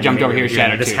 and yep, then I jumped you over made here, it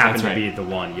shattered This two, happened that's to right. be the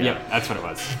one, yeah. Yep, that's what it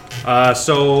was.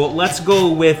 So let's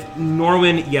go with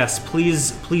Norwin. Yes,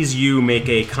 please you make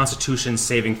a Constitution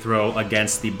saving throw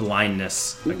against the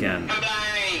blindness again. I'm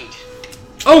blind.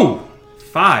 Oh!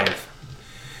 5.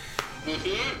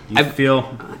 You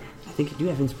feel... I think you do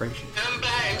have inspiration. I'm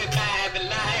blinded by the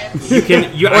lights. You can...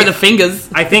 Or the fingers.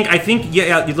 I think,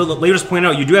 yeah, later just point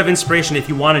out, you do have inspiration if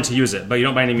you wanted to use it, but you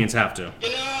don't by any means have to. You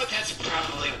know, that's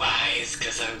probably wise,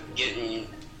 because I'm getting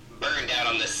burned out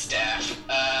on this staff.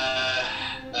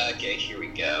 Okay, here we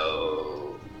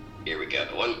go. Here we go,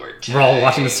 one more time. We're all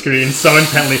watching the screen so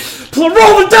intently. Roll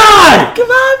the die! Come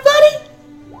on, buddy!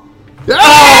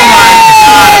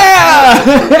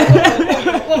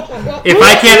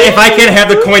 If I can't have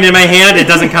the coin in my hand, it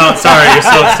doesn't count. Sorry, you're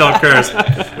still cursed.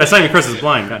 That's not even cursed, it's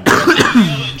blind. God damn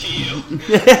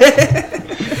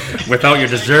it. Without your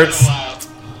desserts.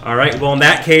 All right. Well, in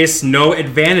that case, no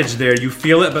advantage there. You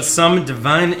feel it, but some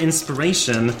divine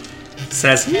inspiration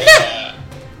says. Nah!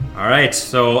 All right.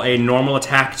 So a normal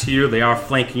attack to you. They are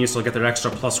flanking you, so they'll get their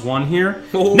extra +1 here.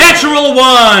 Oh. Natural 1.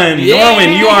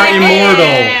 Norman, you are immortal.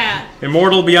 Yeah.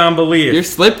 Immortal beyond belief. You're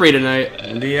slippery tonight.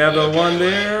 And the other one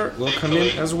there will come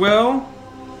in as well.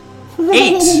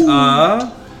 8.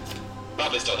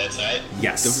 Probably still head side.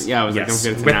 Yes. Yeah, I was like, yes.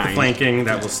 don't forget it's With 9. the flanking,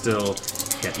 that will still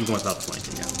hit. Even without the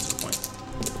flanking, yeah, that's the point.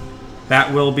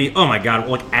 That will be, oh my god,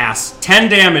 like ass. 10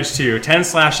 damage to you. 10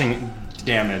 slashing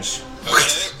damage.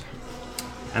 Okay.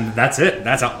 And that's it.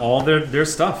 That's all their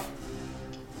stuff.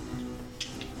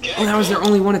 Oh, that was their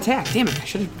only one attack. Damn it, I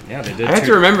should have. Yeah, they did. I have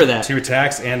to remember that. 2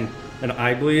 attacks and an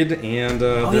eye bleed and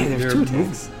there's 2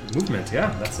 attacks. movement. Yeah,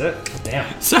 that's it.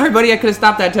 Damn. Sorry, buddy, I could have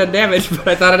stopped that 10 damage, but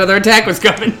I thought another attack was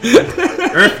coming.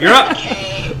 Earth, you're up. Okay.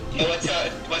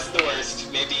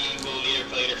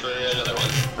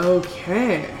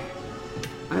 Okay.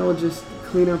 I will just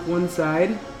clean up one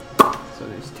side. So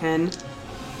there's 10.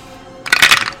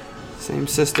 Same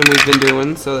system we've been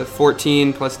doing. So that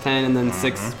 14 plus 10 and then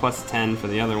 6 plus 10 for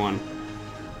the other one.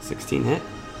 16 hit.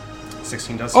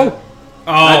 16 does Oh! hit.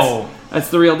 Oh! That's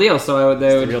the real deal. So I would.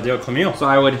 The real deal, Camille. So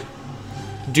I would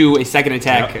do a second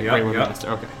attack. Yep, right when yep. master.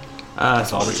 Okay.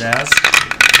 That's all the jazz.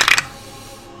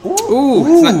 Ooh,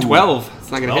 it's not 12.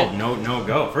 It's not gonna hit. No,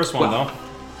 go. First one, Well, though.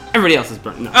 Everybody else is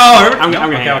burnt. No. Oh, I'm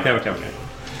gonna hang it. Okay.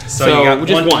 So So, you got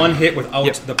just one hit without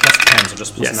Yep. the plus 10, so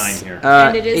just plus Yes. 9 here.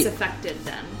 And it is 8. affected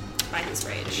then by his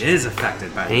rage. It is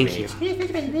affected by Thank the you.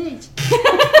 mage.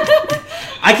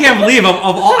 I can't believe of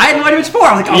all. I had no idea what it's for.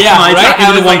 I was like, oh, Yeah, come on, it's right? not gonna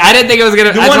I be was the like, one. I didn't think it was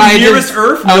gonna. The that's one why I nearest just,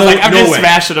 Earth? I was No, like, I'm no just way.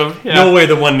 smashing them. Yeah. No way,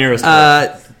 the one nearest.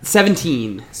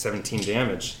 17. 17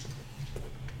 damage.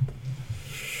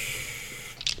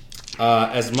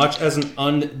 As much as an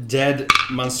undead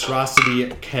monstrosity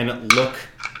can look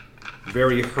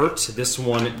very hurt, this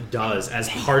one does. As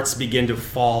parts begin to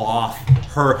fall off,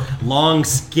 her long,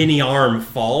 skinny arm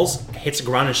falls, hits the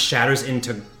ground, and shatters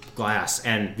into glass.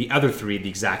 And the other three, the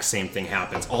exact same thing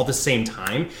happens. All at the same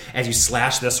time, as you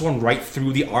slash this one right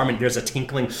through the arm, and there's a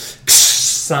tinkling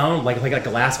sound like a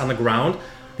glass on the ground.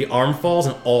 The arm falls,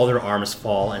 and all their arms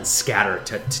fall and scatter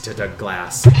to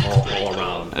glass all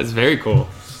around. That's very cool.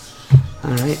 All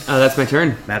right, that's my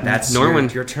turn. That's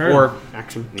Norwin, your turn. Or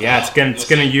action. Yeah, it's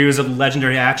gonna use a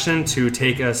legendary action to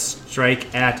take a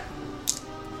strike at.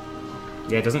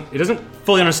 Yeah, it doesn't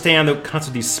fully understand the concept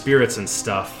of these spirits and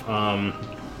stuff.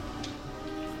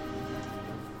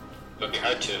 It'd be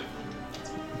hard to.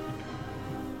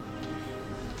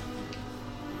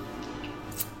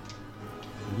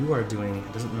 You are doing.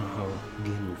 It doesn't know how good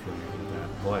you feel with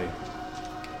that, boy.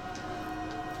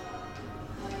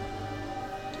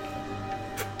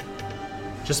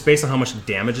 Just based on how much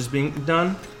damage is being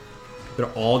done,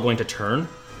 they're all going to turn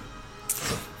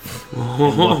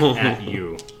and look at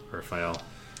you, Raphael.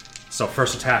 So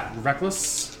first attack,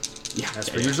 reckless. Yeah, As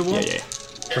per usual. Yeah.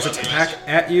 First attack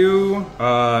at you.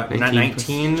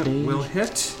 19 plus will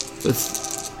hit.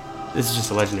 This is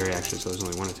just a legendary action, so there's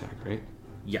only one attack, right?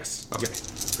 Yes. Okay. Yep.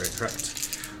 Very correct.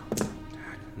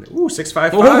 Ooh, 6,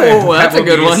 5, 5. Oh, that's That a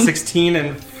good will be one. 16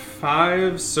 and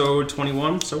 5, so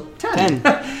 21, so 10.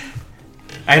 10.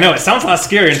 I know, it sounds a lot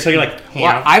scary until you're like,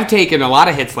 Well, I've taken a lot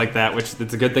of hits like that, which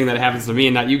it's a good thing that it happens to me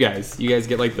and not you guys. You guys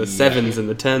get like the 7s and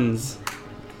the 10s.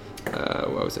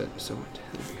 What was it? So there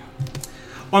we go.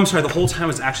 Oh, I'm sorry, the whole time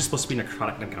was actually supposed to be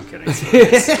necrotic. No, I'm kidding.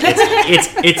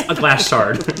 It's a glass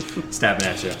shard stabbing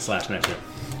at you, slashing at you.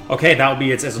 Okay, that would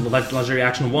be its as a legendary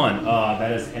action 1.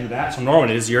 That is end of that. So Norwin,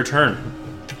 it is your turn.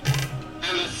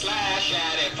 I'm gonna slash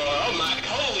at it for, oh my,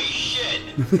 holy shit!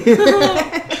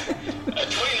 A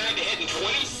 29 to hit and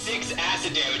 26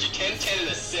 acid damage, a 10, 10, and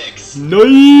a 6.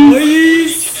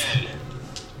 Nice! 10.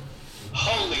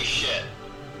 Holy shit.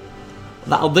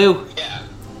 That'll do. Yeah.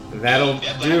 That'll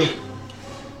Yep, do.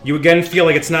 You again feel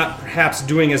like it's not perhaps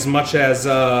doing as much as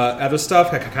other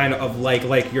stuff, kind of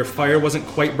like your fire wasn't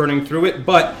quite burning through it,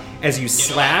 but as you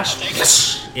slash,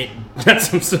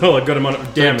 that's still a good amount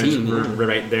of damage 13,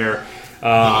 right there.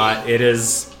 It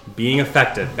is being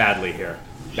affected badly here.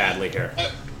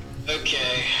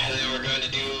 Okay, and then we're going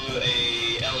to do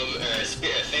a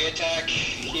spirit fey attack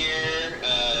here.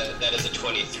 That is a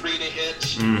 23 to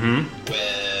hit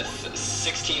with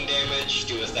 16 damage.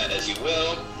 Do with that as you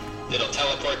will. It'll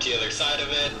teleport to the other side of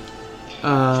it for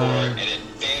an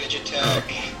advantage attack.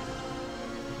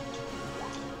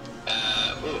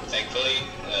 Thankfully,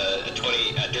 a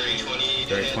dirty 20 to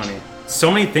Very hit. 20. So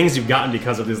many things you've gotten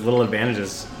because of these little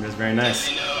advantages. It's very nice.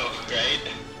 I know, right?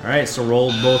 All right, so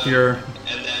roll both your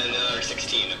And then another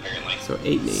 16 apparently. So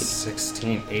 8 and 8.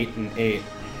 16, 8, and 8.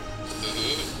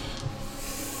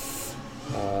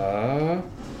 A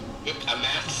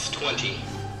math's 20.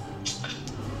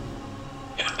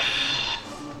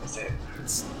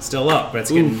 It's still up, but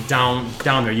it's getting down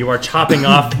there. You are chopping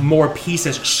off more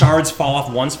pieces. Shards fall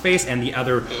off one's face, and the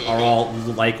other are all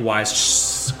likewise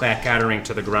scattering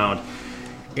to the ground.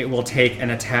 It will take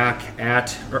an attack at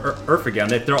Urf again.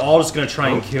 They're all just going to try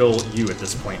and kill you at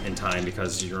this point in time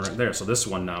because you're there. So this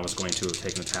one now is going to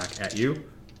take an attack at you.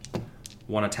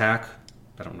 One attack.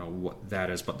 I don't know what that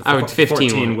is, but the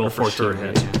 14 will for sure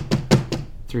hit. Yeah.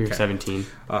 3 or 17.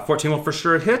 14 will for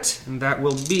sure hit, and that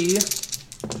will be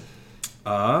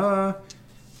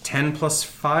 10 plus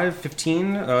 5,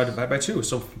 15, divided by 2.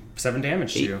 So 7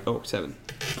 damage to you. Oh, 7.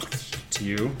 To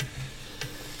you.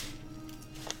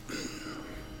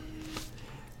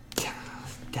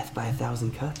 Death by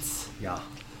 1,000 cuts. Yeah.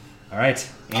 All right,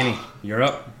 Annie, you're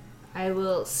up. I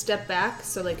will step back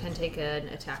so they can take an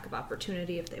attack of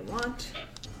opportunity if they want.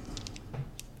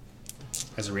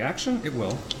 As a reaction, it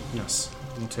will. Yes.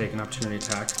 We'll take an opportunity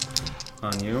attack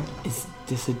on you. Is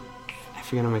this a... I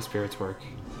forget how my spirits work.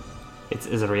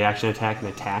 Is it a reaction attack an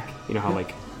attack? You know how,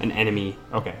 like, an enemy...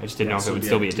 Okay, I just didn't know if it would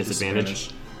still be a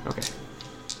disadvantage. Okay.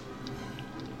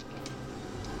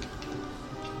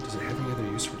 Does it have any other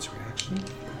use for its reaction?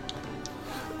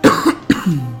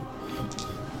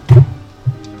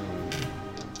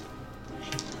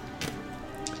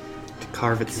 To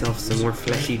carve itself some more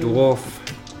fleshy dwarf.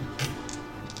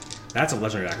 That's a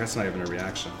legendary attack. That's not even a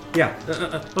reaction. Yeah,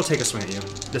 I'll take a swing at you.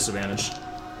 Disadvantage.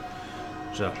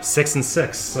 So 6 and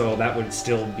 6, so that would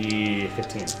still be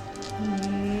 15.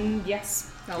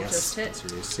 Yes, that'll just hit.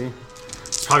 So you see.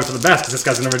 It's probably for the best, because this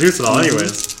guy's going to reduce it all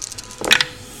anyways.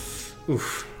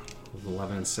 Oof.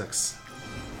 11 and 6.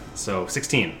 So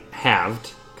 16.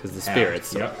 Halved, because the spirits.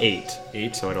 So Yep. 8.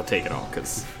 8. So it'll take it all,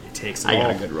 because It takes I all.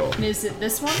 got a good roll. And is it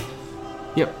this one?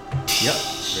 Yep. Yep.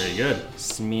 Very good.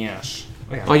 Smash.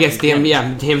 Oh, yeah. Oh, I guess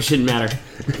damn shouldn't matter.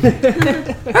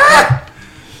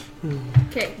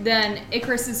 Okay, then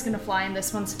Icarus is going to fly in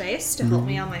this one's face to help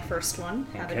me on my first one.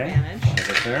 Have Okay. advantage. Is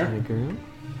it there?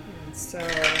 So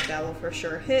that will for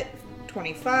sure hit.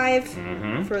 25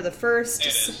 for the first. It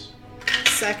is.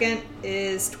 Second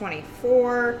is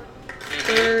 24.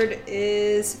 Third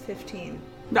is 15.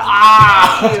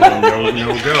 Ah!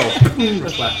 No go.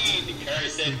 Reflect.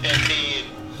 Curse at 15.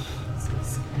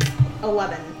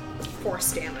 11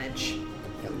 force damage.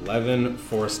 11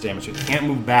 force damage. You can't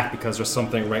move back because there's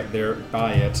something right there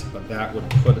by it, but that would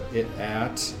put it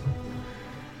at...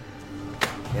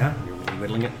 Yeah, you're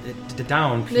whittling it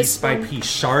down piece This by one. piece.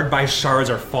 Shard by shards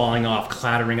are falling off,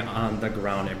 clattering on the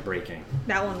ground and breaking.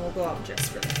 That one will go up just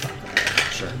for the fuck of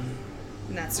it. Sure.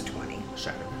 And that's a 20.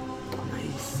 Shattered.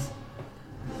 Nice.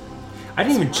 I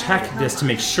didn't even check this to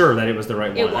make sure that it was the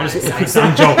right It one. was.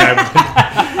 I'm joking.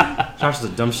 Josh is a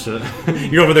dumb shit.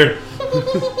 You're over there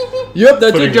Yep,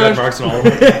 that's putting it, red Josh. marks on all of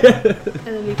them.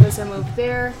 And then because I moved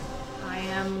there, I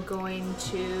am going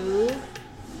to...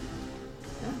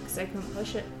 Because I couldn't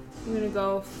push it. I'm going to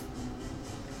go...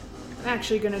 I'm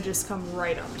actually going to just come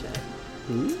right up to it.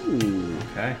 Ooh.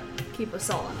 Okay. Keep us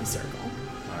all in a circle.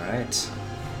 All right.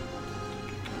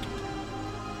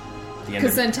 The end Because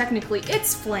of, then technically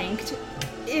it's flanked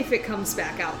if it comes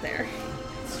back out there.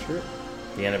 That's true.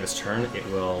 the end of his turn, it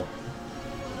will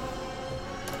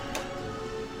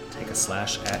take a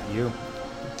slash at you.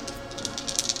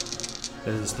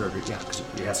 This is his third, yeah, because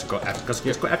he has to go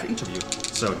after each of you.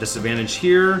 So disadvantage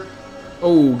here.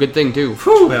 Oh, good thing too.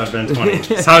 Whew, that would have been 20.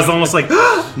 So I was almost like,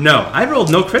 no. I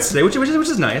rolled no crits today, which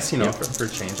is nice, you know, for a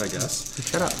change, I guess.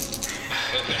 Shut up.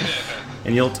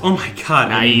 And you'll, oh my god,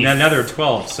 Nice. and another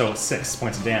 12, so 6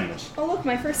 points of damage. Oh look,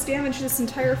 my first damage this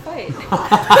entire fight.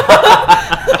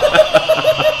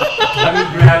 Let me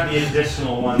grab the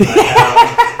additional one I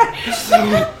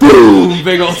have. Boom!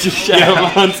 Big old shadow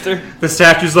monster. The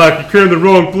statue's like, you came to the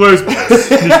wrong place, bitch.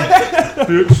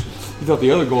 You thought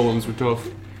the other golems were tough.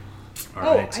 Oh,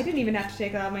 Alright. I didn't even have to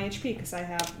take out my HP because I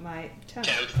have my 10.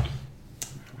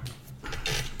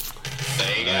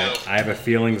 There you go. I have a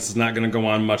feeling this is not going to go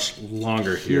on much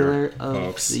longer Healer here, of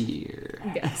folks. the year.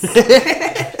 Yes.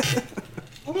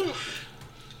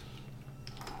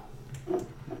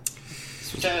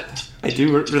 I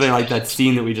do really like that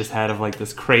scene that we just had of like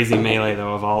this crazy melee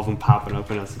though of all of them popping up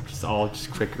and us just all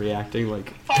just quick reacting.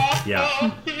 Like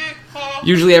Yeah.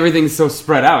 usually everything's so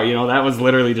spread out, you know. That was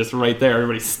literally just right there.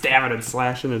 Everybody stabbing and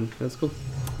slashing, and that's cool.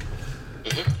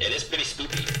 It is pretty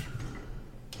spooky.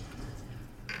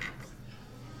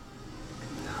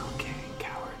 Okay,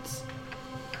 cowards.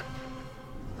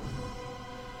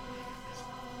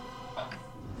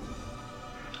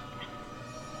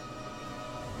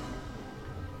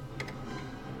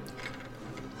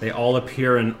 They all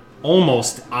appear in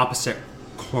almost opposite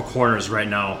corners right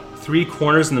now. 3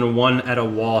 corners and then one at a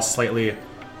wall slightly.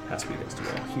 Has to be against the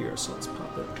wall here, so let's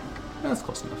pop it. That's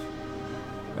close enough.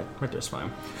 Right there's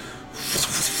fine.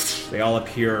 They all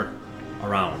appear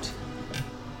around.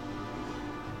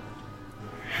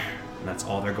 And that's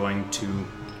all they're going to...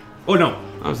 Oh no!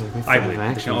 I was like, I bleed.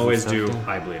 They can always do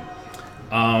I bleed.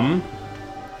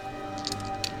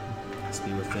 Has to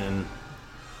be within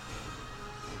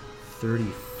 30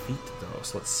 feet though.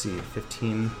 So let's see.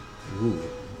 15. Ooh.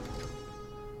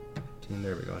 15,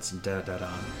 there we go. That's dead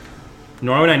on.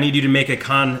 Norman, I need you to make a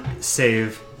con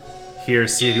save here.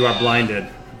 See if you are blinded.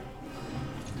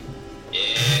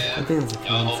 Yeah. I think that's a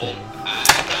con save. I'm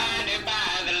blinded by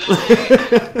the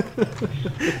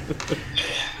light.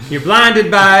 You're blinded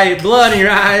by blood in your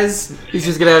eyes. He's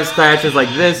just gonna have splashes like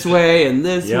this way and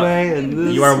this way and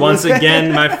this. You are once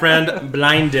again, my friend,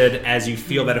 blinded as you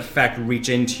feel that effect reach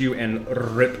into you and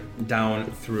rip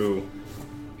down through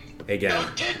again.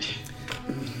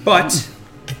 But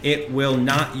it will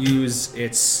not use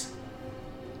its...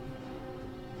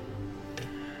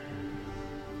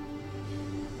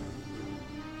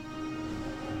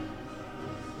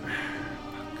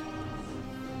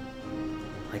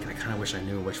 I kind of wish I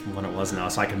knew which one it was now,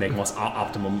 so I can make most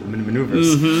optimal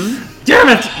maneuvers. Mm-hmm. Damn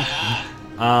it!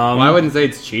 Well, I wouldn't say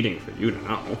it's cheating for you to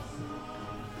know.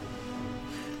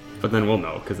 But then we'll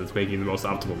know, because it's making the most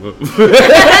optimal move.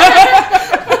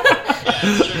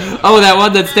 Oh, that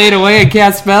one that stayed away and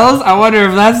cast spells? I wonder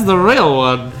if that's the real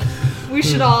one. We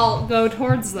should all go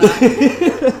towards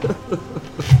that.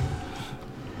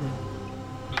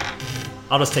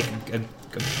 I'll just take a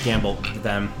gamble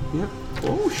then. Yep.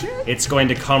 Oh, shit. It's going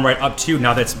to come right up to you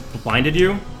now that it's blinded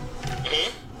you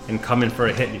and come in for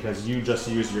a hit because you just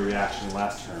used your reaction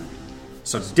last turn.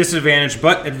 So it's disadvantage,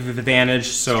 but advantage.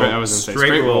 So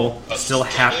straight roll. Still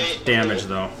half damage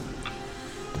though.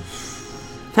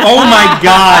 Oh my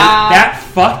god! That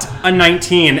fucked a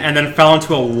 19 and then fell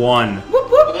into a 1. Whoop,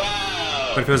 whoop.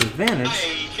 Wow. But if it was advantage,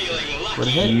 I'm feeling lucky. What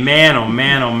a hit. man, oh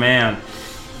man, oh man.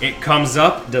 It comes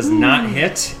up, does not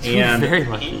hit, and Very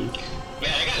lucky. Man,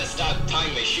 I gotta stop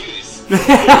tying my shoes.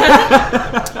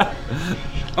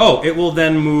 oh, it will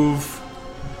then move.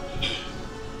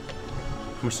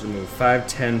 How much does it move? 5,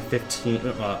 10, 15,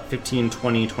 15,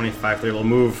 20, 25, 30. It'll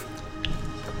move.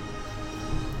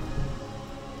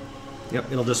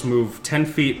 Yep, it'll just move 10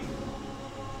 feet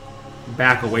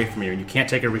back away from you. You can't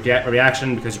take a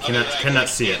reaction because you cannot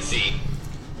see it. Mm-hmm.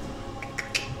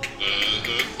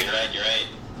 You're right.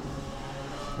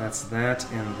 That's that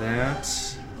and that.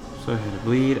 So I had a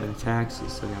bleed, an attack, so you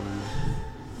still got one.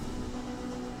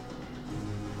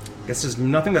 I guess there's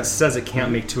nothing that says it can't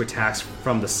make 2 attacks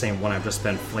from the same one. I've just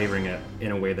been flavoring it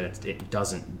in a way that it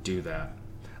doesn't do that.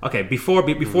 Okay, before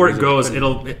it goes,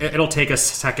 it'll take a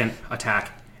second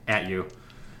attack at you.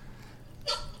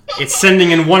 It's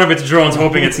sending in one of its drones,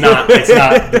 hoping it's not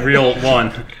the real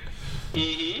one.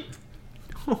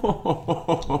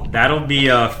 That'll be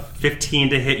a 15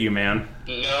 to hit you, man.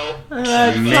 No.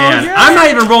 Man, I'm not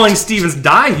even rolling Steven's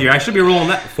die here. I should be rolling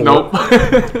that. 4. Nope.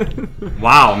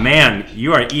 Wow, man,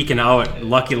 you are eking out.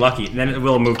 Lucky. Then it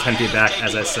will move 10 feet back,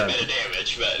 as I said.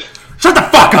 Damage, but... Shut the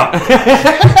fuck up!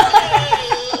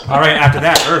 All right, after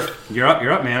that, Earth, you're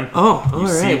up, man. Oh, all you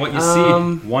right. see what you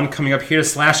see. One coming up here to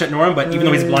slash at Norm, but even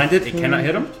though he's blinded, it cannot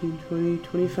hit him. 15, 20,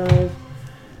 25,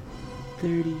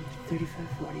 30, 35,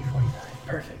 40, 45.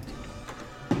 Perfect.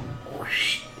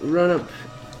 Run up.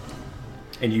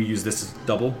 And you use this as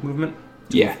double movement?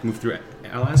 To Yeah. Move through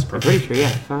allies? I'm Perfect. pretty sure, yeah.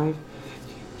 5,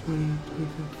 20,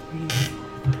 25,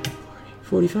 30,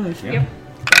 40, 45. Yeah. Yep.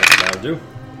 That'll do.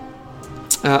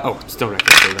 Oh, still not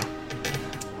gonna say though.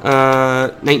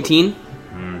 19.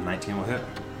 19 will hit.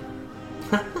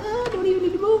 Don't even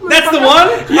need to move. That's the one?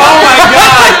 Oh my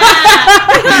god!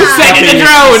 Second the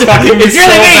drone! It's fucking me It's so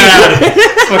really me! bad.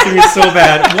 It's fucking me so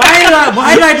bad.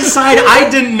 Why did I decide I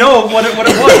didn't know what it was?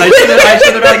 I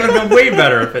should have been way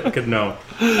better if it could know.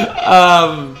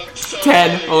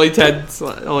 10. Only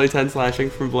 10 slashing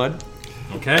from blood.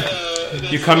 Okay.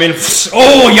 You come in.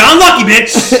 Oh, you unlucky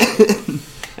bitch!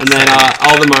 And then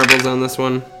all the marbles on this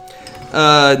one.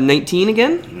 19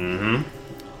 again? Mm-hmm.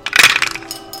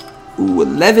 Ooh,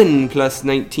 11 plus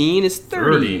 19 is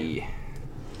 30.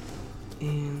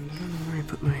 And I don't know where I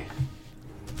put my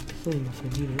thing if I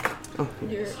need it. Oh,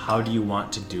 here. How do you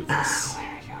want to do this?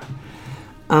 There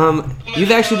we go.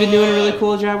 You've actually been doing a really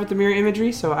cool job with the mirror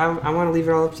imagery, so I want to leave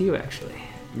it all up to you, actually.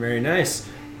 Very nice.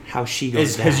 How she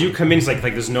goes As down. you come in, it's like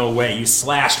there's no way. You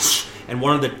slash, and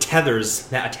one of the tethers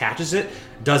that attaches it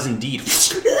does indeed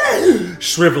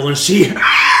shrivel, and she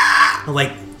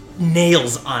like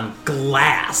nails on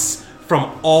glass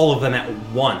from all of them at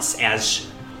once as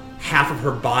half of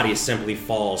her body simply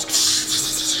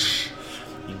falls.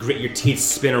 You grit your teeth,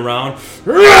 spin around,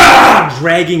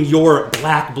 dragging your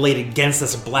black blade against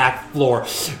this black floor,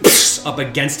 up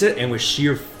against it, and with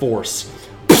sheer force,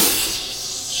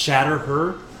 shatter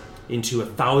her into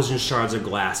 1,000 shards of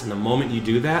glass. And the moment you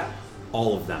do that,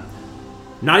 all of them.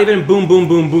 Not even boom, boom,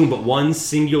 boom, boom, but one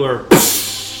singular.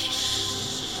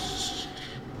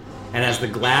 And as the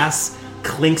glass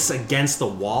clinks against the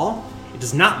wall, it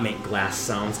does not make glass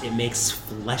sounds, it makes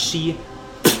fleshy.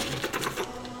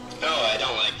 No, I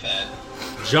don't like that.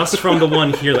 Just from the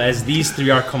one here, as these 3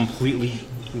 are completely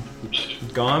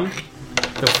gone,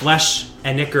 the flesh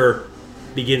and ichor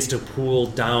begins to pool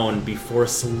down before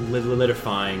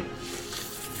solidifying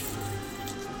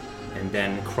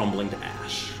and then crumbling to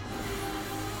ash.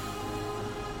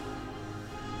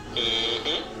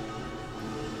 Mm-hmm.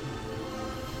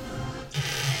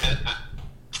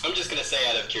 I'm just gonna say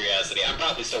out of curiosity, I'm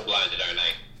probably still blinded, aren't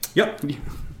I? Yep.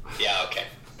 Yeah, okay.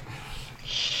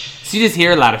 So you just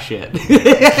hear a lot of shit.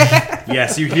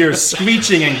 Yes, you hear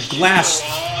screeching and glass.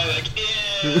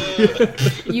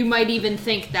 You might even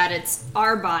think that it's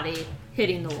our body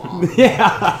hitting the wall. Yeah.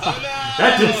 Oh no!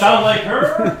 That didn't sound like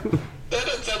her. That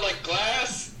doesn't sound like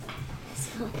glass.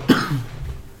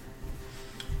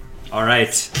 All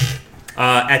right.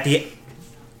 At the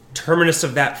terminus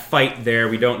of that fight there,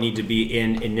 we don't need to be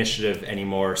in initiative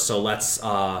anymore, so let's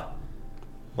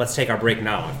take our break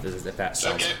now, if that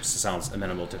sounds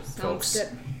amenable to folks. Good.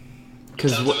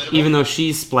 Because even though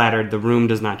she's splattered, the room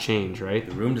does not change, right?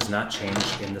 The room does not change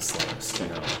in the slightest. No.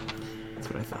 That's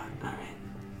what I thought. All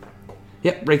right.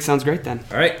 Yep, break sounds great then.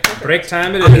 All right, break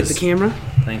time it I'll is. get the camera.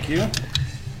 Thank you.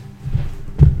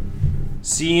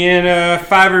 See you in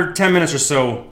 5 or 10 minutes or so.